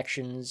of his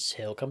actions,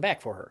 he'll come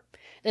back for her.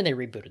 Then they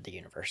rebooted the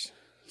universe.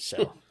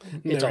 So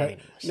it's all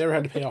meaningless. Never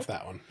had to pay off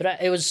that one.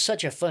 But it was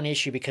such a fun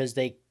issue because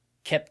they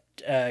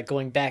kept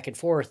going back and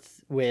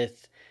forth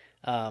with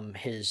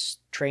his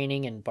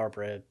training and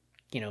Barbara,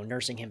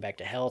 nursing him back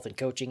to health and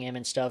coaching him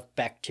and stuff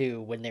back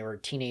to when they were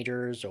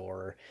teenagers,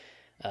 or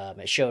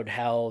it showed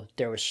how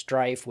there was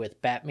strife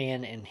with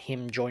Batman and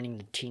him joining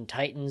the Teen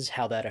Titans,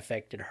 how that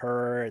affected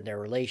her and their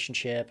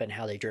relationship, and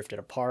how they drifted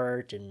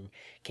apart and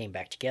came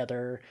back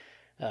together.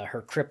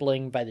 Her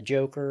crippling by the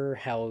Joker,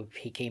 how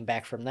he came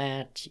back from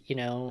that,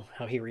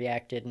 how he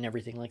reacted and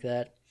everything like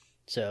that.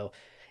 So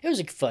it was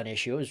a fun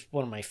issue. It was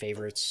one of my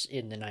favorites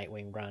in the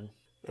Nightwing run.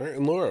 All right,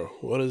 and Laura,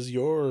 what is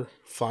your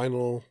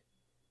final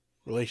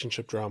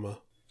relationship drama?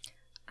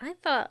 I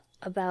thought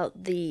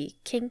about the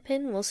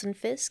Kingpin, Wilson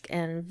Fisk,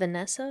 and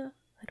Vanessa.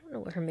 I don't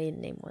know what her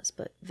maiden name was,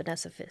 but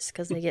Vanessa Fisk,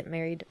 because they get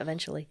married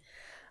eventually.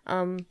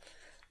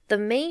 The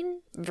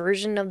main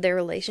version of their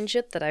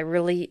relationship that I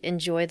really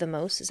enjoy the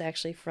most is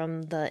actually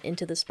from the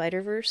Into the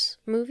Spider-Verse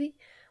movie,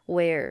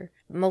 where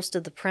most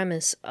of the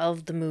premise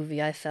of the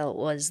movie I felt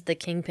was the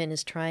Kingpin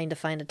is trying to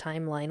find a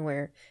timeline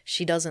where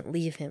she doesn't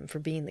leave him for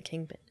being the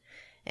Kingpin.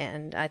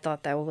 And I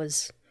thought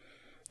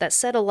that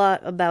said a lot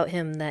about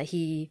him, that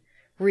he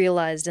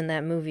realized in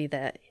that movie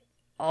that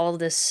all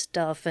this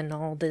stuff and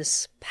all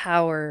this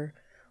power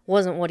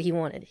wasn't what he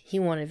wanted. He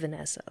wanted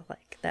Vanessa.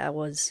 Like, that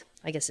was,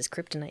 I guess, his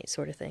kryptonite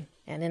sort of thing.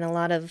 And in a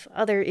lot of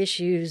other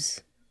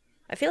issues,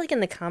 I feel like in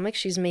the comics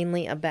she's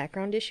mainly a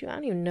background issue. I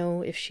don't even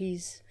know if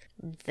she's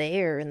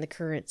there in the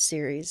current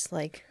series.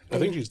 Like, I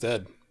think she's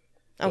dead.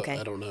 Okay.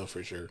 I don't know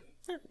for sure.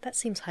 That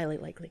seems highly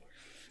likely.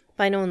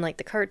 But I know in like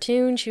the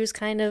cartoon, she was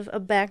kind of a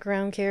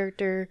background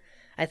character.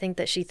 I think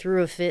that she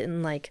threw a fit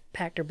and like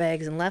packed her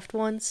bags and left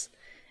once,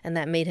 and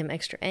that made him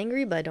extra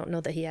angry, but I don't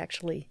know that he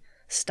actually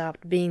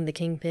stopped being the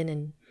Kingpin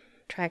and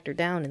tracked her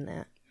down in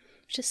that.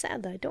 It's just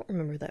sad that I don't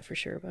remember that for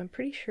sure, but I'm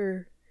pretty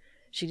sure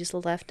she just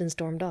left and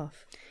stormed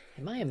off.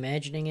 Am I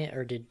imagining it,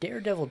 or did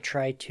Daredevil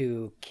try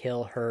to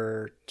kill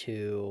her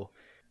to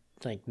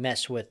like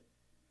mess with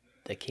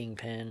the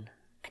Kingpin?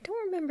 I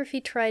don't remember if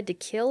he tried to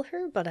kill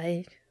her, but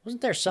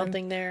wasn't there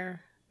something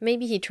there?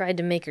 Maybe he tried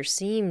to make her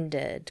seem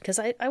dead, because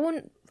I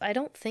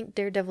don't think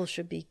Daredevil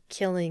should be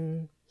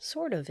killing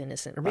sort of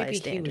innocent or maybe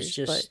bystanders,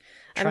 he was just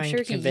but I'm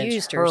sure he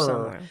used her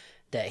somewhere.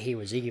 That he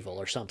was evil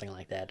or something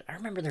like that. I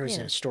remember there was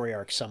a story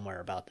arc somewhere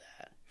about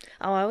that.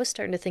 Oh, I was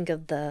starting to think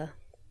of the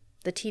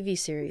TV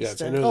series. Yeah,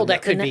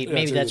 that could be.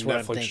 Maybe that's what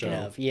I'm Netflix thinking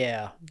show. of.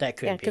 Yeah, that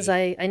could be. Yeah, because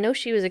I know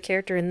she was a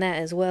character in that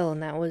as well,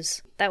 and that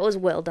was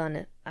well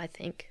done, I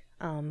think.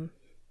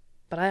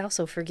 But I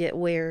also forget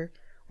where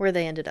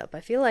they ended up.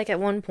 I feel like at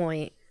one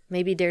point,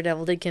 maybe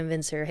Daredevil did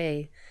convince her,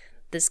 hey,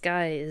 this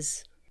guy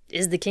is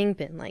the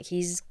Kingpin. Like,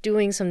 he's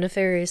doing some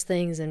nefarious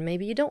things, and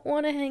maybe you don't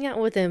want to hang out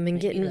with him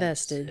and get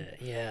invested.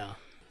 Yeah.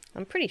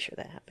 I'm pretty sure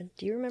that happened.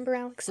 Do you remember,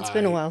 Alex? It's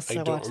been a while since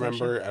I watched that show. I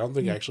don't remember. I don't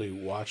think I actually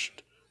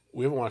watched...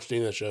 We haven't watched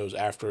any of the shows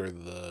after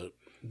the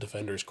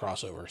Defenders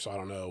crossover, so I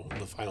don't know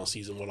the final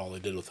season, what all they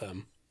did with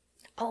him.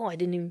 Oh,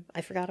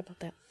 I forgot about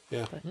that.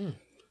 Yeah. But,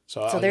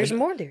 So there's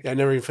more there. Yeah, I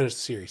never even finished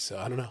the series, so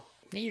I don't know.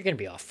 You're going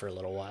to be off for a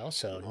little while,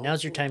 so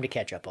now's your time to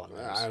catch up on those.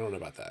 I don't know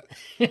about that.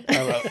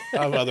 I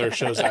have other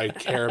shows I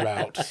care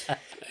about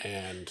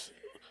and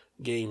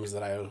games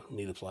that I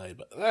need to play,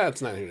 but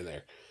that's not here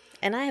there.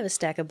 And I have a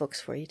stack of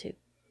books for you, too.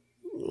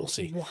 We'll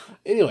see.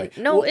 Anyway.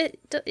 No, it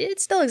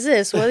still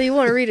exists, whether you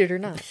want to read it or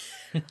not.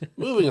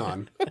 Moving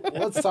on.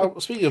 Let's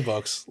talk. Speaking of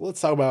books, let's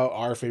talk about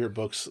our favorite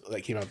books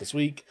that came out this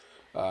week.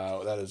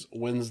 That is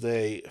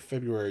Wednesday,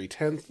 February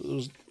 10th.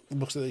 Those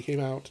books that came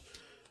out.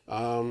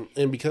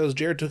 And because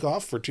Jared took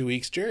off for 2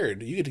 weeks,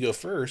 Jared, you get to go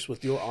first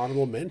with your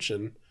honorable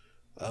mention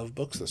of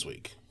books this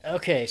week.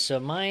 Okay, so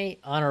my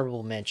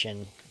honorable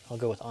mention, I'll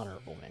go with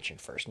honorable mention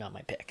first, not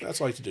my pick.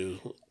 That's what I like to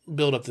do.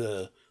 Build up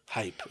the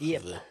hype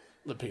Yep. of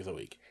the pick of the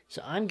week.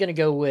 So I'm going to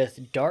go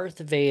with Darth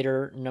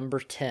Vader number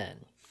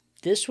 10.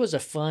 This was a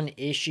fun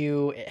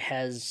issue. It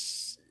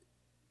has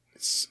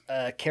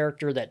a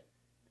character that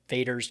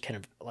Vader's kind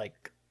of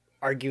like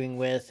arguing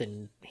with,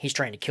 and he's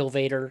trying to kill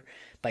Vader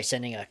by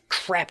sending a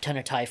crap ton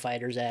of TIE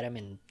fighters at him,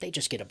 and they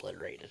just get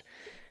obliterated.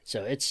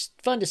 So it's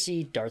fun to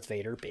see Darth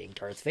Vader being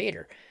Darth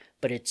Vader,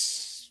 but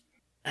it's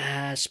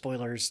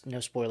spoilers. No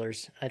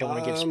spoilers. I don't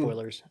want to give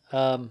spoilers.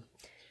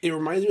 It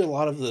reminds me a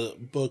lot of the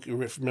book.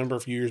 Remember a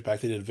few years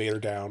back they did Vader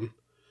Down.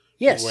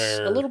 Yes,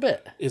 Where a little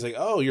bit. It's like,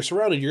 oh, you're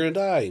surrounded, you're gonna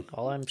die.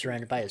 All I'm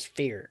surrounded by is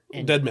fear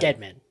and Dead men. dead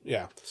men.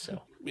 Yeah,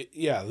 So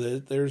yeah.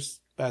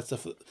 There's bad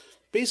stuff.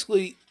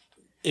 Basically,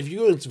 if you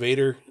go against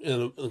Vader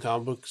in the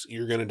comic books,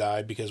 you're gonna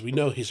die because we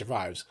know he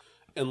survives.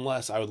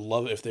 Unless I would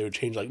love it if they would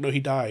change, like, no, he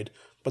died,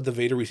 but the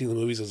Vader we see in the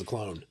movies is a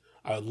clone.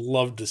 I would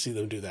love to see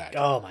them do that.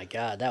 oh my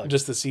god, that would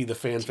Just to see the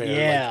fanfare.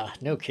 yeah,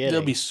 Like, no kidding.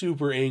 they'll be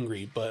super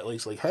angry, but at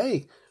least like,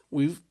 hey,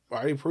 we've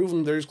already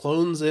proven there's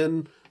clones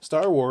in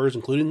Star Wars,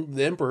 including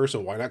the Emperor, so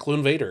why not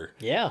clone Vader?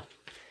 Yeah.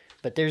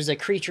 But there's a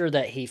creature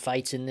that he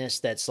fights in this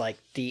that's like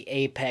the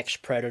apex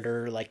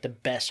predator, like the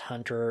best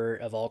hunter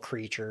of all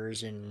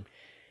creatures, and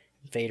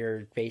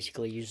Vader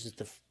basically uses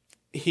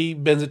He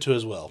bends it to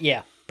his will.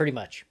 yeah, pretty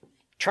much.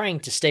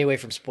 Trying to stay away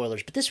from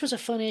spoilers, but this was a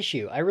fun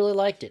issue. I really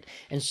liked it.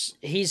 And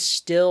he's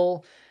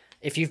still,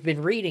 if you've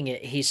been reading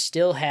it, he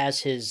still has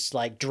his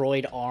like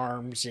droid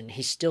arms, and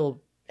he still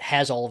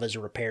has all of his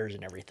repairs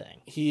and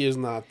everything. He is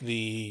not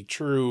the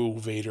true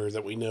Vader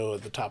that we know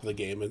at the top of the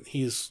game. And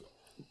he's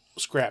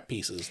scrap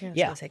pieces. Yeah, I was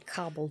Yeah. gonna say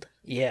cobbled.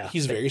 Yeah.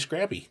 He's very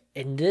scrappy.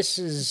 And this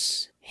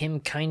is him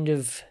kind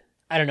of,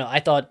 I don't know, I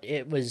thought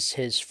it was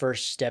his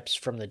first steps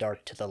from the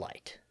dark to the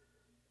light.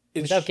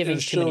 It's, Without giving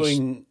it's too many-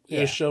 showing, yeah.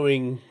 it's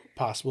showing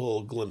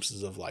possible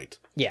glimpses of light.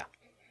 Yeah.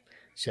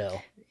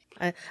 So,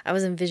 I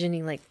was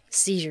envisioning like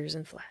seizures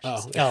and flashes.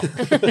 Oh,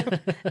 oh,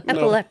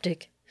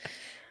 Epileptic.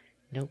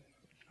 nope.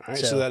 all right.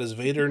 So, So- that is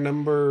Vader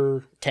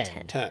number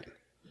 10. 10.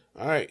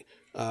 All right.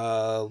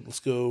 Let's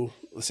go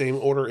the same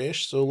order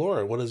ish. So,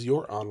 Laura, what is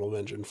your honorable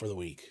mention for the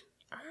week?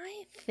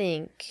 I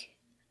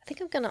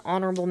think I'm gonna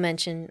honorable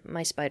mention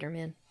my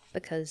Spider-Man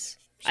because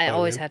I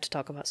always Spider-Man. had to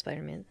talk about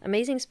Spider-Man.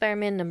 Amazing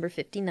Spider-Man number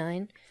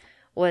 59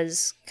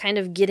 was kind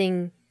of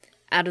getting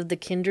out of the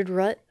Kindred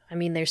rut. I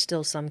mean, there's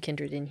still some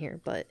Kindred in here,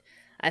 but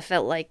I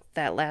felt like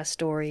that last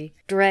story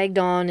dragged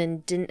on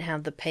and didn't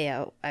have the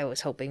payout I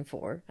was hoping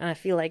for. And I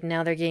feel like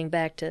now they're getting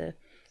back to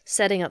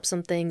setting up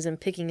some things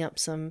and picking up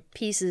some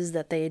pieces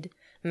that they'd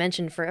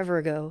mentioned forever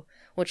ago,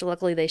 which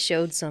luckily they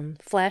showed some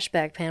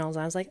flashback panels.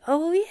 I was like,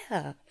 oh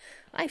yeah,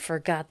 I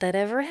forgot that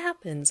ever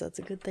happened. So it's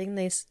a good thing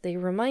they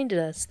reminded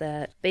us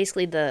that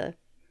basically the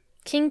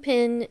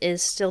Kingpin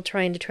is still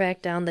trying to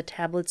track down the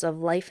tablets of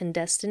life and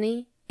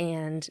destiny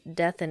and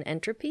death and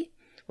entropy,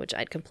 which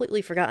I'd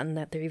completely forgotten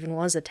that there even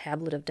was a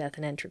tablet of death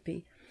and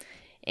entropy.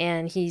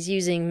 And he's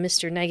using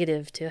Mr.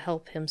 Negative to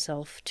help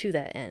himself to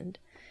that end.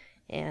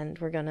 And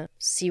we're going to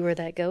see where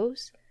that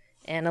goes.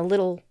 And a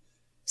little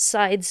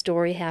side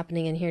story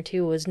happening in here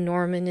too was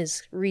Norman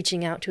is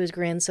reaching out to his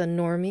grandson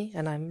Normie,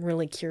 and I'm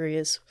really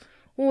curious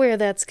where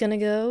that's going to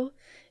go.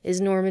 Is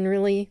Norman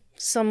really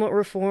somewhat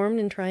reformed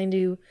and trying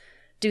to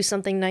do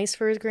something nice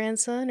for his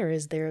grandson, or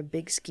is there a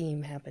big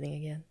scheme happening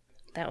again?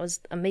 That was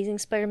Amazing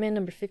Spider-Man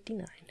number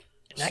 59.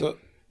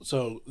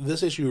 So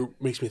this issue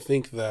makes me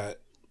think that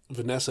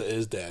Vanessa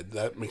is dead.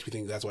 That makes me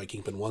think that's why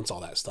Kingpin wants all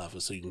that stuff,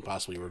 is so you can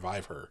possibly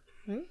revive her.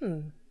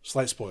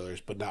 Slight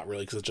spoilers, but not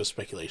really, because it's just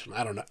speculation.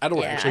 I don't know. I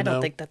don't actually know. I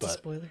don't think that's a but,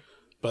 spoiler.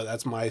 But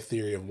that's my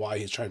theory of why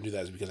he's trying to do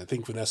that, is because I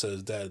think Vanessa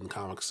is dead in the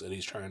comics, and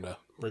he's trying to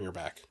bring her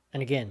back.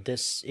 And again,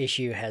 this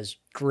issue has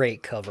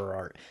great cover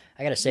art.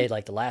 I gotta say,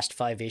 like the last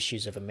 5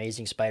 issues of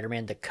Amazing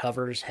Spider-Man, the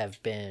covers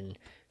have been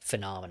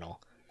phenomenal.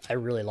 I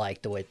really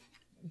like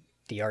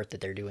the art that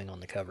they're doing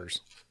on the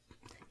covers.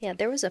 Yeah,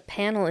 there was a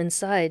panel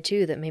inside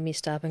too that made me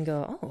stop and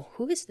go, oh,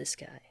 who is this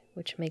guy?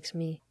 Which makes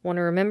me want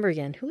to remember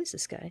again, who is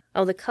this guy?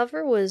 Oh, the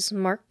cover was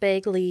Mark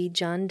Bagley,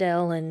 John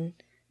Dell, and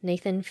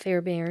Nathan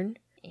Fairbairn.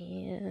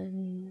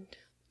 And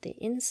the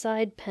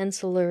inside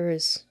penciler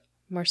is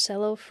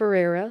Marcelo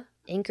Ferreira.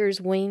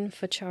 Inker's Wayne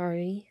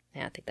Facciari.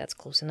 Yeah, I think that's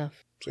close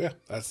enough. So yeah,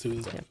 that's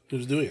who's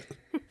doing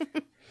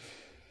it.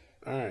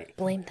 All right.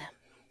 Blame them.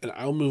 And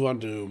I'll move on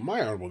to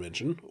my honorable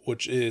mention,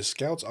 which is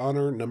Scout's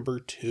Honor number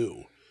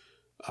 2.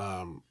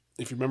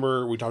 If you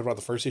remember, we talked about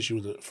the first issue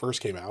when it first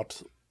came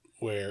out,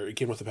 where it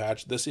came with the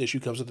patch. This issue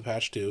comes with the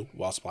patch too,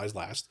 while supplies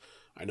last.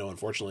 I know,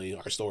 unfortunately,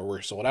 our store,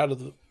 we're sold out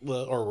of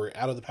we're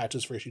out of the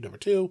patches for issue number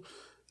 2.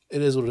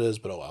 It is what it is,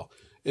 but oh well.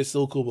 It's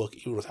still a cool book,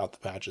 even without the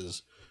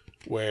patches,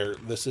 where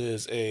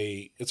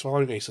it's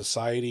following a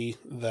society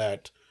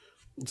that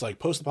it's like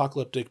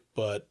post-apocalyptic,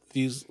 but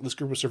this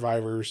group of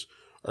survivors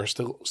are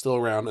still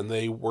around, and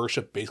they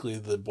worship basically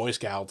the Boy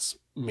Scouts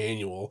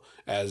manual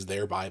as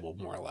their Bible,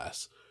 more or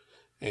less.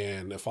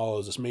 And it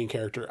follows this main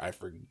character, I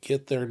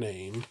forget their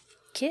name.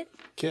 Kit?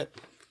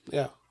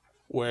 Yeah.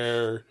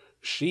 Where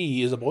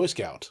she is a Boy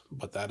Scout,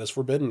 but that is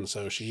forbidden,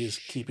 so she is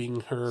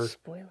keeping her...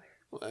 Spoiler.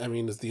 I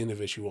mean, it's the end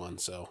of issue 1,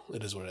 so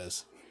it is what it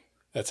is.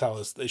 That's how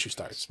this issue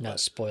starts. Not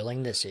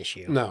spoiling this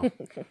issue. No.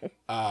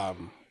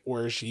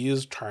 Where she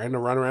is trying to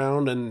run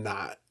around and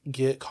not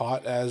get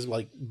caught as,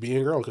 like, being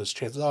a girl, because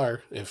chances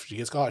are, if she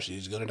gets caught,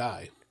 she's going to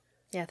die.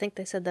 Yeah, I think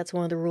they said that's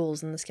one of the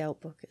rules in the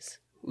Scout book is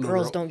No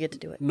girls girl- don't get to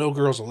do it. No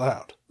girls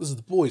allowed. This is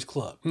the boys'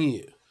 club.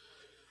 Yeah.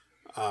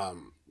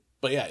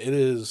 But yeah, it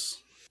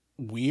is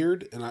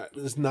weird, and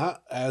it's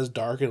not as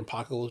dark and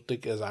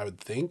apocalyptic as I would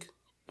think,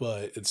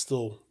 but it's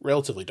still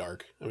relatively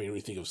dark. I mean, when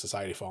you think of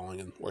society falling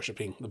and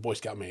worshiping the Boy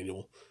Scout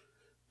manual,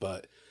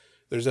 but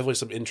there's definitely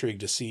some intrigue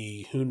to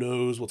see who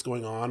knows what's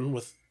going on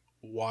with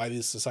why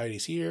this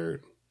society's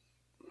here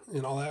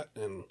and all that.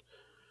 And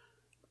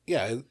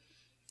yeah,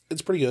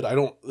 it's pretty good.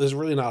 There's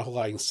really not a whole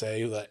lot I can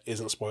say that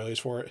isn't spoilers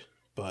for it,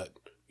 but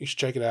you should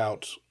check it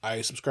out.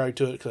 I subscribe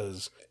to it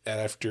because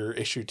after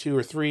issue 2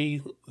 or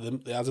 3,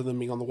 the odds of them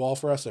being on the wall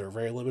for us are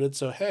very limited.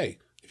 So hey,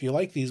 if you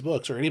like these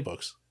books or any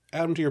books,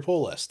 add them to your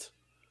pull list,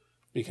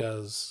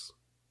 because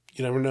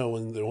you never know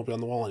when they won't be on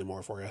the wall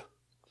anymore for you.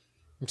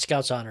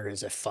 Scout's Honor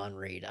is a fun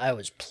read. I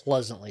was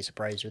pleasantly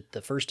surprised with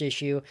the first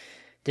issue.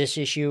 This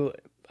issue,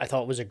 I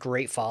thought was a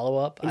great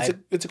follow-up.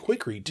 It's a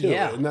quick read too,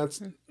 Yeah. and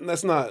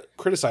that's not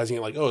criticizing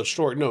it like, oh, it's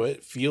short. No,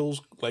 it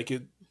feels like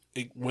it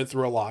went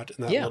through a lot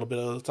in that Yeah. little bit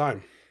of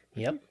time.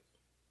 Yep.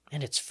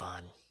 And it's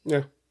fun.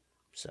 Yeah.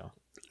 So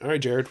All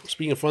right, Jared.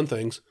 Speaking of fun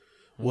things,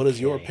 what is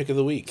your Okay. pick of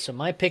the week? So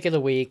my pick of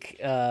the week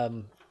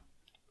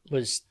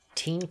was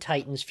Teen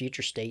Titans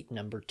Future State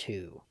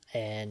 #2.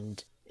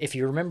 And if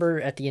you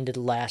remember at the end of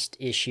the last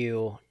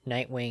issue,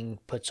 Nightwing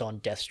puts on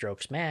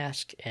Deathstroke's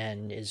mask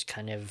and is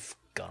kind of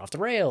gone off the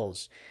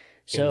rails.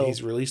 So And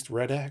he's released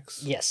Red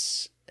X.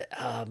 yes,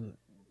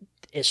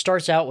 it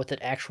starts out with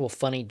an actual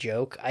funny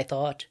joke, I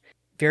thought.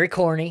 Very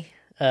corny,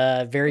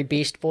 very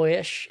Beast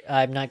Boyish.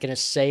 I'm not going to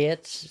say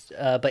it,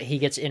 but he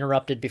gets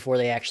interrupted before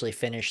they actually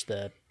finish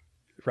the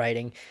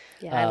writing.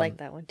 Yeah, I like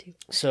that one too.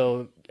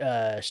 So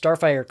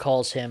Starfire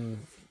calls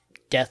him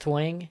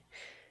Deathwing,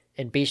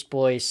 and Beast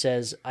Boy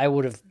says, I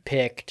would have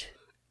picked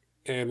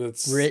And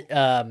it's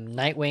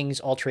Nightwing's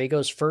alter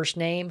ego's first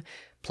name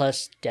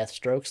plus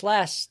Deathstroke's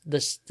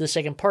the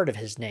second part of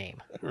his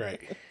name. right.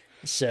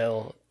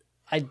 So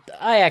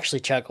I actually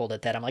chuckled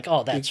at that. I'm like,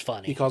 oh, that's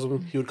funny.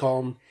 He would call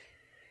him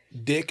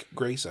Dick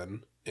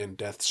Grayson and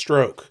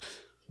Deathstroke.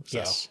 So,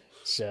 Yes.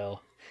 So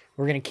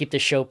we're gonna keep the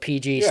show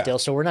PG Yeah. still.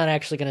 So we're not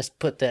actually gonna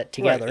put that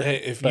together. Right. Hey,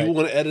 if but- you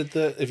want to edit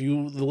the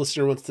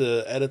listener wants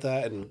to edit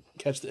that and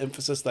catch the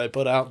emphasis that I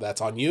put out,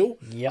 that's on you.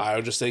 Yep. I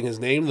was just saying his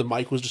name. The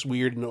mic was just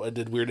weird and it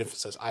did weird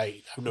emphasis.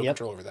 I have no Yep.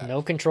 control over that.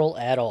 No control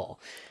at all.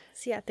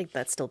 See, I think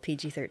that's still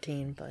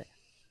PG-13, but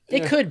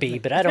It could be,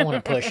 but I don't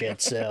want to push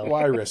it. So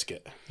Why risk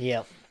it?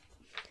 yep,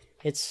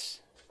 it's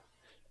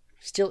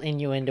still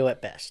innuendo at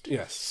best.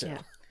 Yes.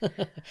 yeah.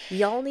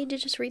 Y'all need to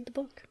just read the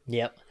book.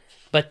 Yep.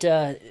 But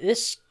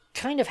this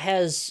kind of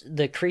has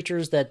the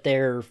creatures that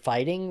they're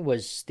fighting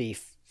was the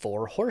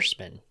 4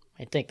 horsemen.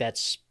 I think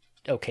that's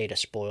okay to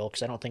spoil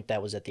because I don't think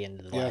that was at the end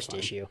of the Yeah, last fine.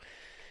 issue.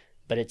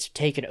 But it's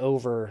taken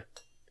over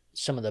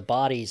some of the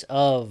bodies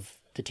of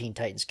the Teen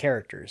Titans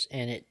characters,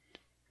 and it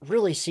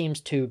really seems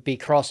to be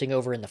crossing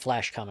over in the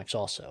Flash comics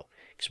also.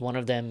 Because one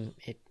of them,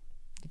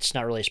 it's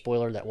not really a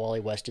spoiler that Wally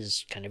West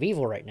is kind of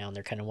evil right now, and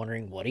they're kind of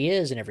wondering what he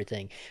is and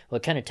everything. Well,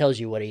 it kind of tells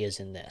you what he is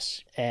in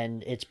this.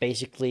 And it's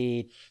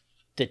basically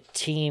the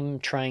team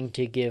trying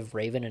to give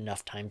Raven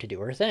enough time to do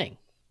her thing.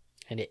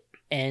 And it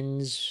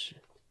ends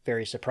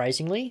very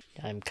surprisingly.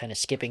 I'm kind of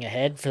skipping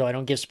ahead so I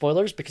don't give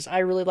spoilers because I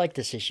really like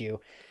this issue.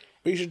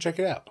 But you should check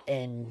it out.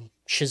 And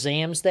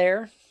Shazam's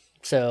there.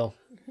 So,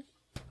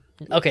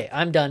 okay,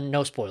 I'm done.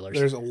 No spoilers.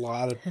 There's a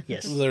lot of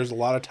Yes. There's a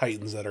lot of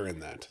Titans that are in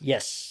that.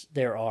 Yes,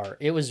 there are.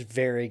 It was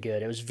very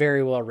good. It was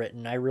very well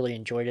written. I really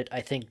enjoyed it.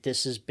 I think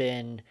this has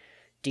been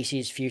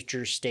DC's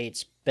Future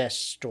State's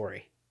best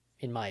story,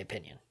 in my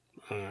opinion.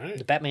 All right.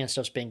 The Batman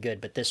stuff's been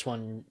good, but this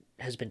one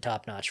has been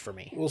top notch for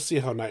me. We'll see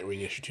how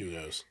Nightwing issue 2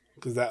 goes,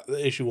 because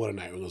the issue 1 of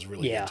Nightwing was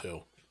really Yeah. good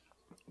too.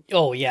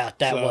 Oh yeah,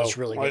 that So, was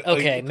really good. like-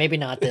 Okay, maybe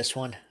not this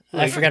one.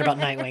 I forgot about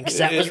Nightwing because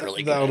that was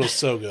really That good. one was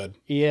so good.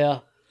 Yeah.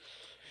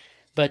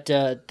 But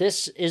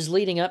this is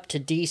leading up to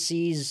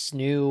DC's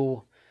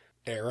new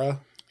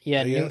Era.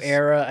 new guess.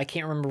 era. I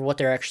can't remember what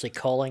they're actually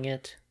calling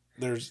it.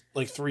 There's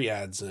like 3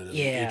 ads in it.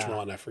 Yeah. Each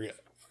one, I forget.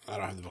 I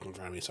don't have the book in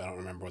front of me, so I don't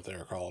remember what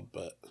they're called.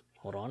 But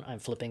Hold on, I'm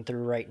flipping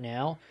through right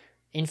now.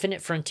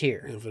 Infinite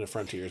Frontier. Infinite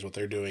Frontier is what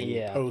they're doing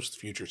Yeah. post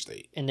Future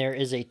State. And there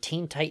is a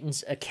Teen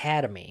Titans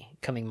Academy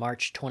coming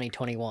March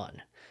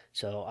 2021.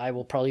 So I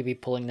will probably be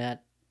pulling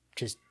that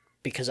just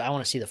because I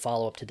want to see the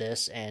follow up to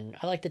this, and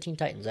I like the Teen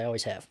Titans. I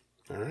always have.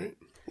 All right,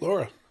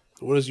 Laura,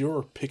 what is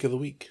your pick of the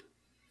week?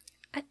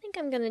 I think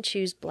I'm going to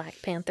choose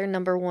Black Panther.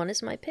 #1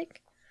 is my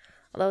pick.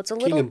 Although it's a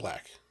King little... in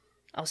Black.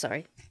 Oh,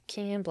 sorry.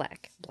 King in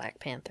Black. Black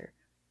Panther.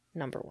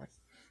 #1.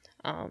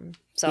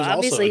 So Who's also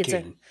obviously a it's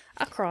king.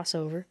 a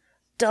crossover.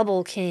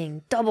 Double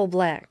King, double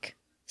Black,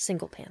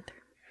 single Panther.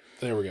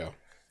 There we go.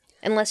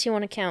 Unless you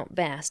want to count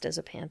Bast as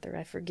a panther,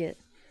 I forget.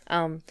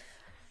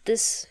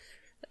 This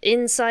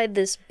inside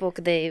this book,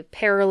 they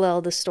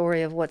parallel the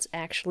story of what's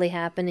actually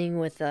happening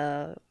with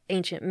the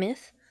ancient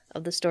myth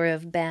of the story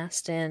of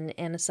Bast and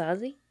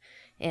Anasazi,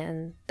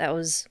 and that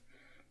was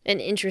an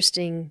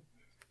interesting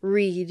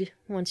read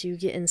once you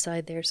get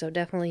inside there. So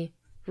definitely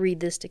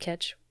read this to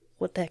catch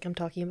what the heck I'm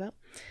talking about.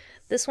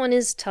 This one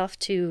is tough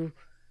to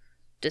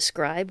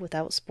describe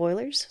without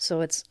spoilers,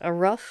 so it's a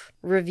rough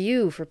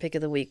review for Pick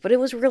of the Week, but it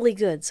was really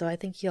good, so I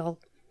think y'all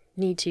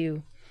need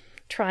to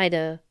try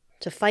to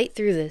fight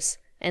through this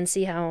and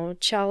see how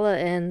Chala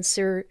and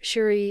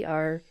Shuri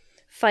are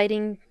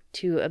fighting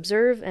to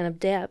observe and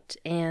adapt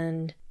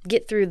and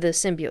get through the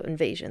symbiote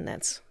invasion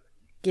that's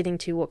getting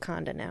to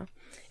Wakanda now.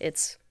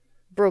 It's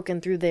broken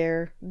through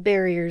their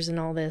barriers and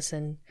all this,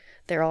 and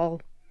they're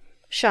all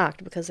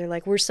shocked because they're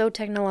like, we're so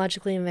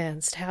technologically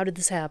advanced. How did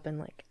this happen?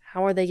 Like,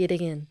 how are they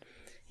getting in?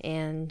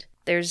 And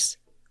there's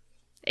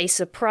a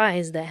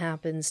surprise that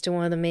happens to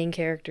one of the main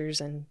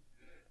characters, and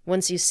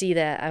once you see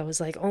that, I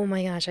was like, oh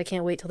my gosh, I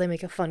can't wait till they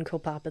make a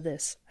Funko Pop of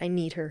this. I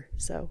need her.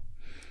 So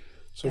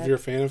if you're a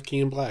fan of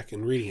King in Black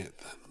and reading it,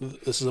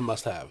 this is a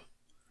must-have.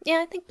 yeah,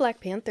 I think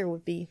Black Panther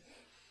would be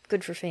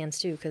good for fans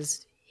too,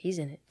 because he's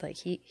in it. Like,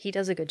 he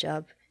does a good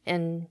job.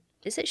 And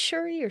is it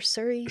Shuri or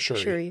Suri?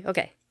 Shuri.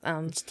 Okay.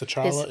 It's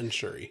T'Challa and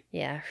Shuri.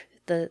 Yeah,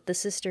 the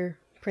sister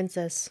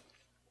princess.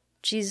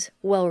 She's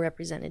well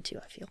represented too,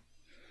 I feel.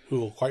 Who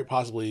will quite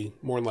possibly,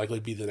 more than likely,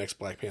 be the next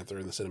Black Panther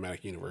in the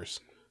cinematic universe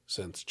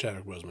since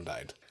Chadwick Boseman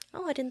died.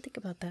 Oh, I didn't think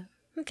about that.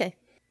 Okay.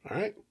 All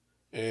right.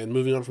 And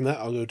moving on from that,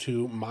 I'll go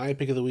to my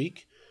pick of the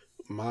week.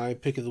 My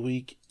pick of the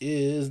week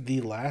is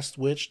The Last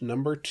Witch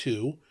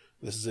 #2.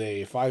 This is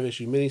a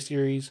 5-issue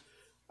miniseries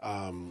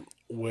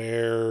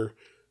where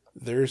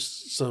there's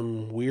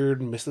some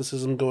weird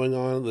mysticism going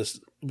on in this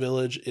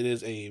village. It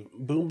is a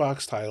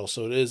boombox title,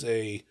 so it is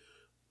a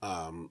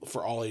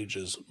for all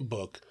ages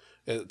book.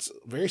 It's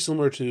very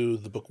similar to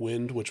the book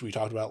Wind, which we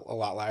talked about a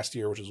lot last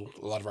year, which is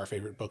a lot of our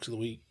favorite books of the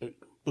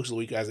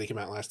week as they came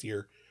out last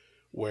year,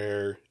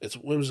 where it's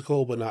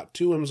whimsical but not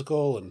too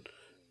whimsical and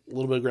a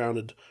little bit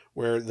grounded,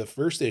 where the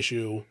first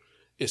issue,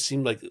 it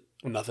seemed like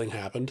nothing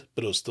happened,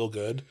 but it was still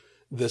good.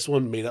 This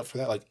one made up for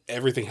that. Like,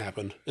 everything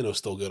happened and it was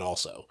still good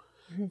also.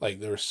 Like,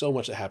 there was so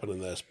much that happened in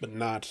this, but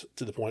not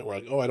to the point where,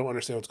 like, oh, I don't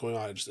understand what's going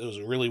on. It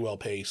was really well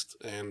paced,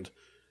 and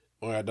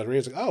when I got done reading,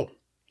 it's like, oh,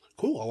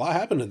 cool, a lot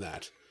happened in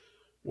that.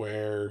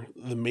 Where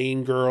the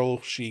main girl,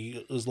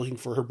 she was looking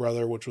for her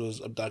brother, which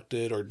was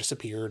abducted or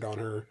disappeared on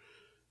her,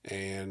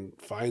 and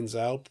finds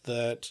out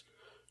that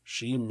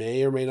she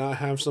may or may not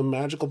have some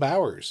magical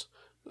powers.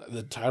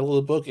 The title of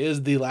the book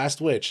is The Last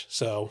Witch,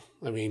 so,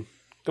 I mean,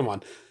 come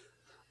on.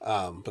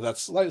 But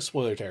that's like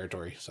spoiler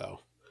territory,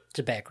 so. It's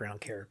a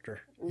background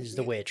character. Is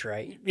the witch,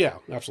 right? Yeah,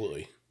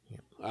 absolutely.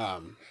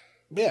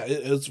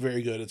 It's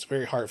very good. It's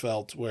very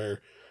heartfelt,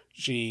 where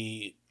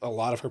a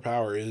lot of her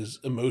power is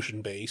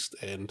emotion based,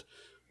 and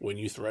when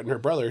you threaten her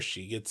brother,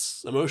 she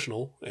gets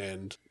emotional,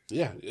 and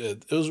yeah,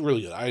 it was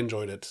really good. I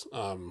enjoyed it.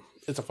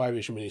 It's a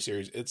 5-issue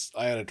miniseries.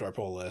 I added it to our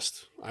pull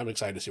list. I'm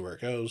excited to see where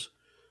it goes.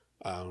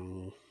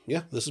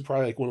 This is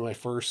probably like one of my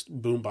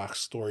first boombox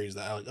stories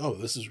that I like, oh,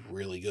 this is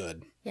really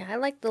good. Yeah, I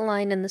like the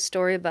line in the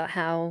story about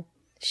how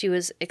she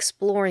was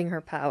exploring her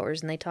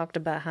powers, and they talked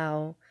about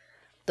how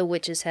the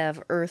witches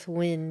have earth,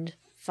 wind,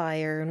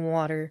 fire, and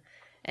water,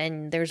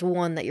 and there's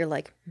one that you're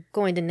like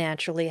going to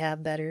naturally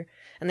have better.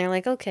 And they're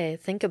like, okay,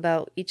 think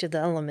about each of the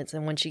elements,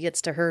 and when she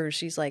gets to hers,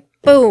 she's like,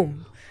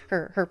 boom!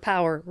 Her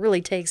power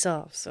really takes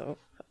off. So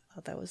I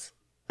thought that was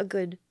a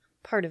good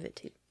part of it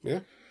too.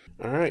 Yeah.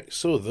 All right,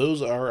 so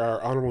those are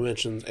our honorable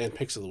mentions and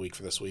picks of the week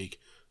for this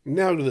week.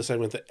 Now to the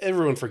segment that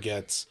everyone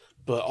forgets,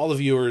 but all the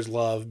viewers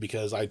love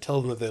because I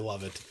tell them that they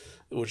love it,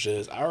 which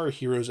is our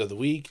Heroes of the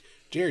Week.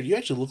 Jared, you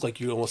actually look like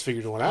you almost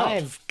figured one out.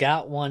 I've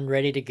got one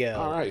ready to go.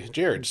 All right,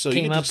 Jared, so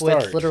Came you get up to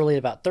start. with literally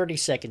about 30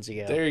 seconds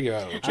ago. There you go.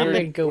 Jared, I'm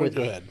going to go with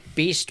ahead.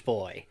 Beast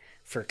Boy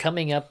for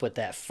coming up with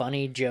that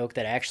funny joke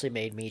that actually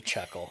made me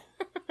chuckle.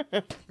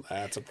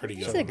 That's a pretty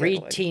good That's a one. good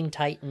Read one. Teen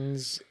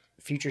Titans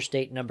Future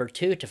State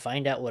 #2 to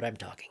find out what I'm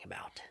talking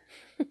about.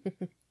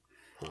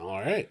 All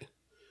right.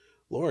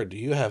 Laura, do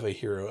you have a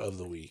Hero of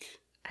the Week?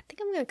 I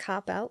think I'm going to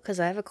cop out because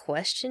I have a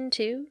question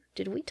too.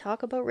 Did we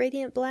talk about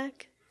Radiant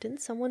Black? Didn't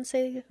someone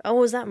say? Oh,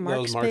 was that Mark's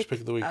That was Mark's pick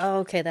of the week. Oh,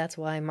 okay, that's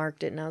why I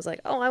marked it, and I was like,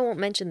 oh, I won't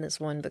mention this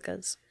one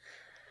because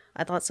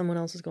I thought someone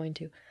else was going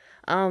to.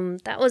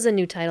 That was a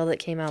new title that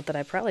came out that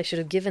I probably should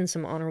have given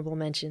some honorable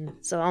mention.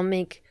 So I'll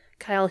make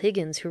Kyle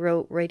Higgins, who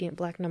wrote Radiant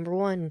Black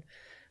 #1,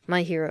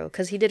 my hero,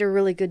 because he did a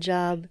really good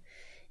job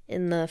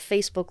in the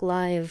Facebook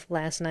Live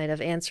last night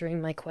of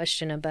answering my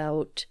question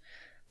about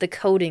the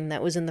coding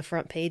that was in the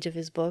front page of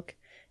his book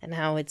and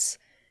how it's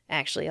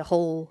actually a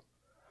whole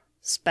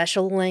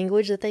special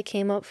language that they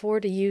came up for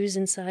to use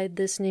inside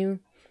this new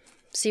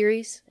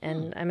series.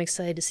 And I'm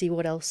excited to see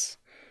what else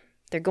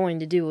they're going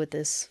to do with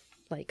this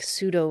like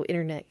pseudo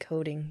internet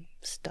coding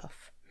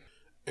stuff.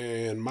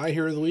 And my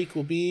Hero of the Week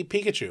will be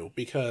Pikachu,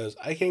 because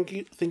I can't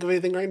think of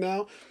anything right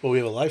now, but we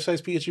have a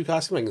life-size Pikachu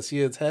costume. I can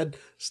see its head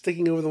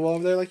sticking over the wall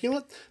over there. Like, you know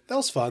what? That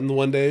was fun. The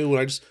one day when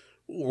I just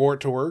wore it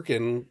to work,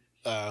 and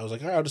I was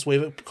like, all right, I'll just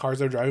wave at cars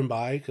that are driving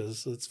by,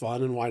 because it's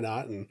fun, and why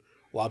not? And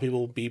a lot of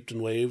people beeped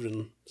and waved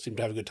and seemed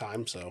to have a good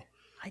time, so...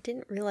 I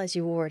didn't realize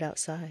you wore it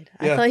outside.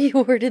 Yeah. I thought you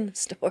wore it in the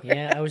store.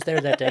 Yeah, I was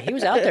there that day. He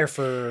was out there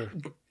for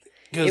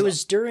 'Cause It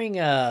was during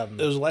it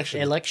was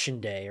election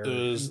day, or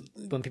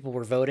when people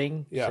were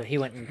voting. Yeah. So he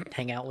went and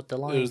hang out with the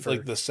line. It was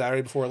like the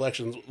Saturday before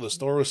elections. The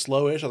store was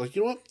slowish. I was like,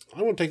 you know what?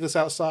 I want to take this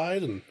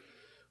outside and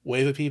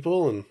wave at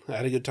people, and I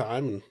had a good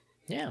time. And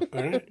yeah.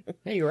 all right.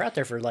 Yeah, you were out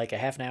there for like a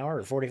half an hour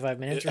or 45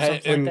 minutes or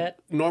something like that.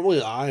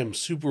 Normally, I am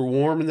super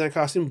warm in that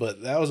costume,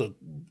 but that was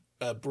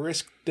a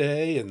brisk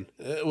day, and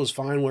it was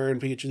fine wearing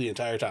Pikachu the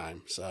entire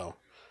time. So,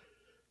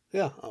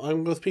 yeah,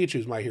 I'm with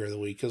Pikachu's my hero of the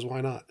week, because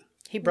why not?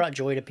 He brought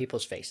joy to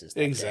people's faces.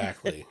 That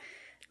Exactly.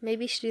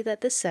 Maybe you should do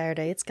that this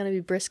Saturday. It's going to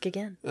be brisk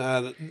again.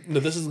 No,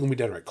 this is going to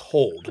be downright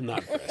cold,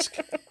 not brisk.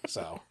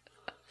 So,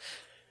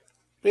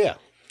 yeah.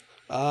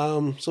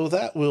 So with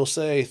that, we'll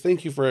say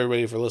thank you for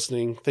everybody for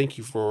listening. Thank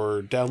you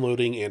for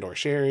downloading and or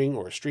sharing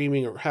or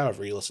streaming or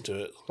however you listen to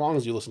it. As long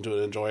as you listen to it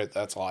and enjoy it,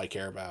 that's all I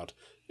care about.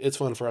 It's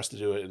fun for us to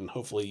do it, and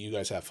hopefully you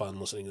guys have fun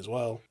listening as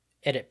well.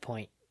 Edit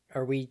point.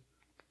 Are we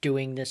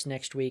doing this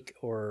next week,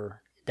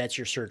 or that's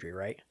your surgery,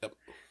 right? Yep.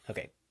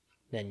 Okay.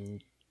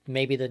 Then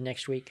maybe the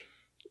next week.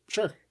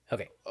 Sure.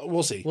 Okay.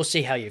 We'll see. We'll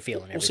see how you feel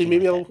and We'll everything. see.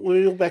 Maybe like that.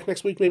 we'll be back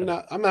next week. Maybe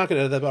not. I'm not going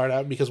to edit that part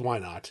out because why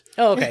not?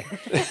 Oh, okay.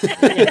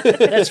 Yeah,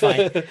 that's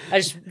fine. I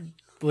just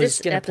was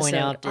This going to point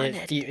episode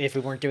out if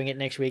we weren't doing it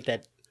next week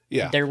that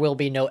Yeah. there will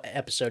be no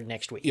episode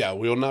next week. Yeah,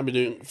 we will not be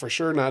doing, for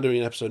sure, not doing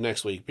an episode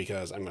next week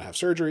because I'm going to have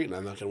surgery and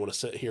I'm not going to want to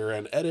sit here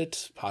and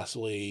edit,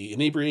 possibly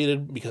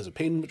inebriated because of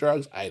pain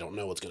drugs. I don't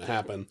know what's going to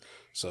happen.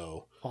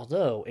 So,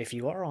 Although, if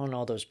you are on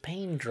all those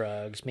pain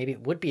drugs, maybe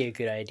it would be a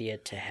good idea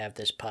to have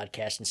this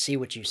podcast and see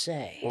what you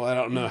say. well, I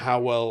don't know how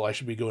well I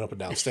should be going up and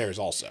downstairs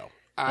also.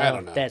 I Well,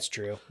 don't know. That's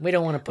true. We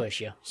don't want to push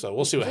you. So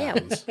we'll see what Yeah,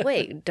 happens.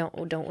 wait, don't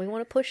we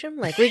want to push him?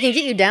 Like, we can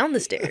get you down the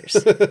stairs.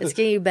 It's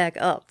getting you back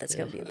up. That's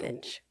going to be a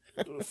bitch.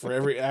 For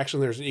every action,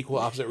 there's an equal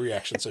opposite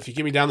reaction. So if you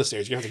get me down the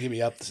stairs, you have to get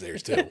me up the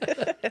stairs too.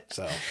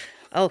 So,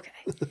 Okay.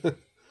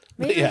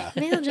 Maybe, Yeah.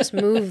 maybe I'll just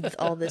move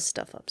all this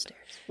stuff upstairs.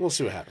 we'll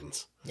see what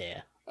happens.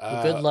 Yeah.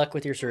 Well, good luck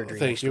with your surgery.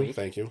 Thank next you. week.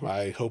 Thank you.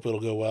 I hope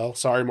it'll go well.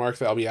 Sorry, Mark,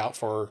 that I'll be out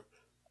for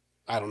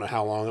I don't know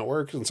how long it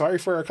works. And sorry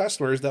for our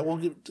customers that will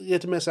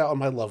get to miss out on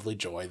my lovely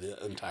joy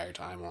the entire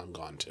time while I'm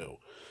gone too.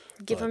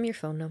 Give him your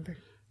phone number.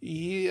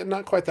 Yeah,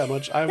 not quite that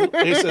much. Like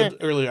I said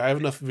earlier, I have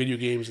enough video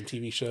games and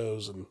TV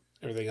shows and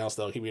everything else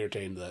that'll keep me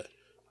entertained that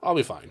I'll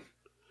be fine.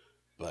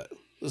 But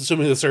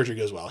assuming the surgery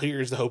goes well,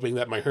 here's the hoping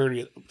that my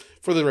hernia,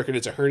 for the record,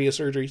 it's a hernia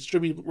surgery. It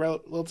should be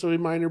relatively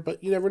minor,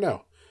 but you never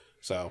know.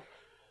 So,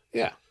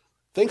 yeah.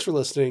 Thanks for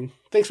listening.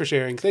 Thanks for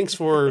sharing. Thanks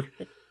for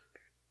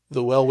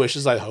the well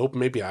wishes, I hope.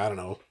 Maybe, I don't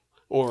know.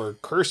 Or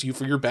curse you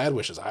for your bad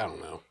wishes. I don't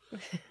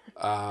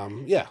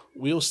know. Yeah,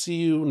 we'll see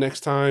you next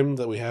time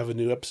that we have a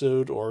new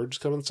episode, or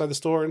just come inside the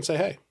store and say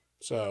hey.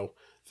 So,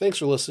 thanks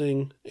for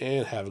listening,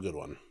 and have a good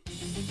one.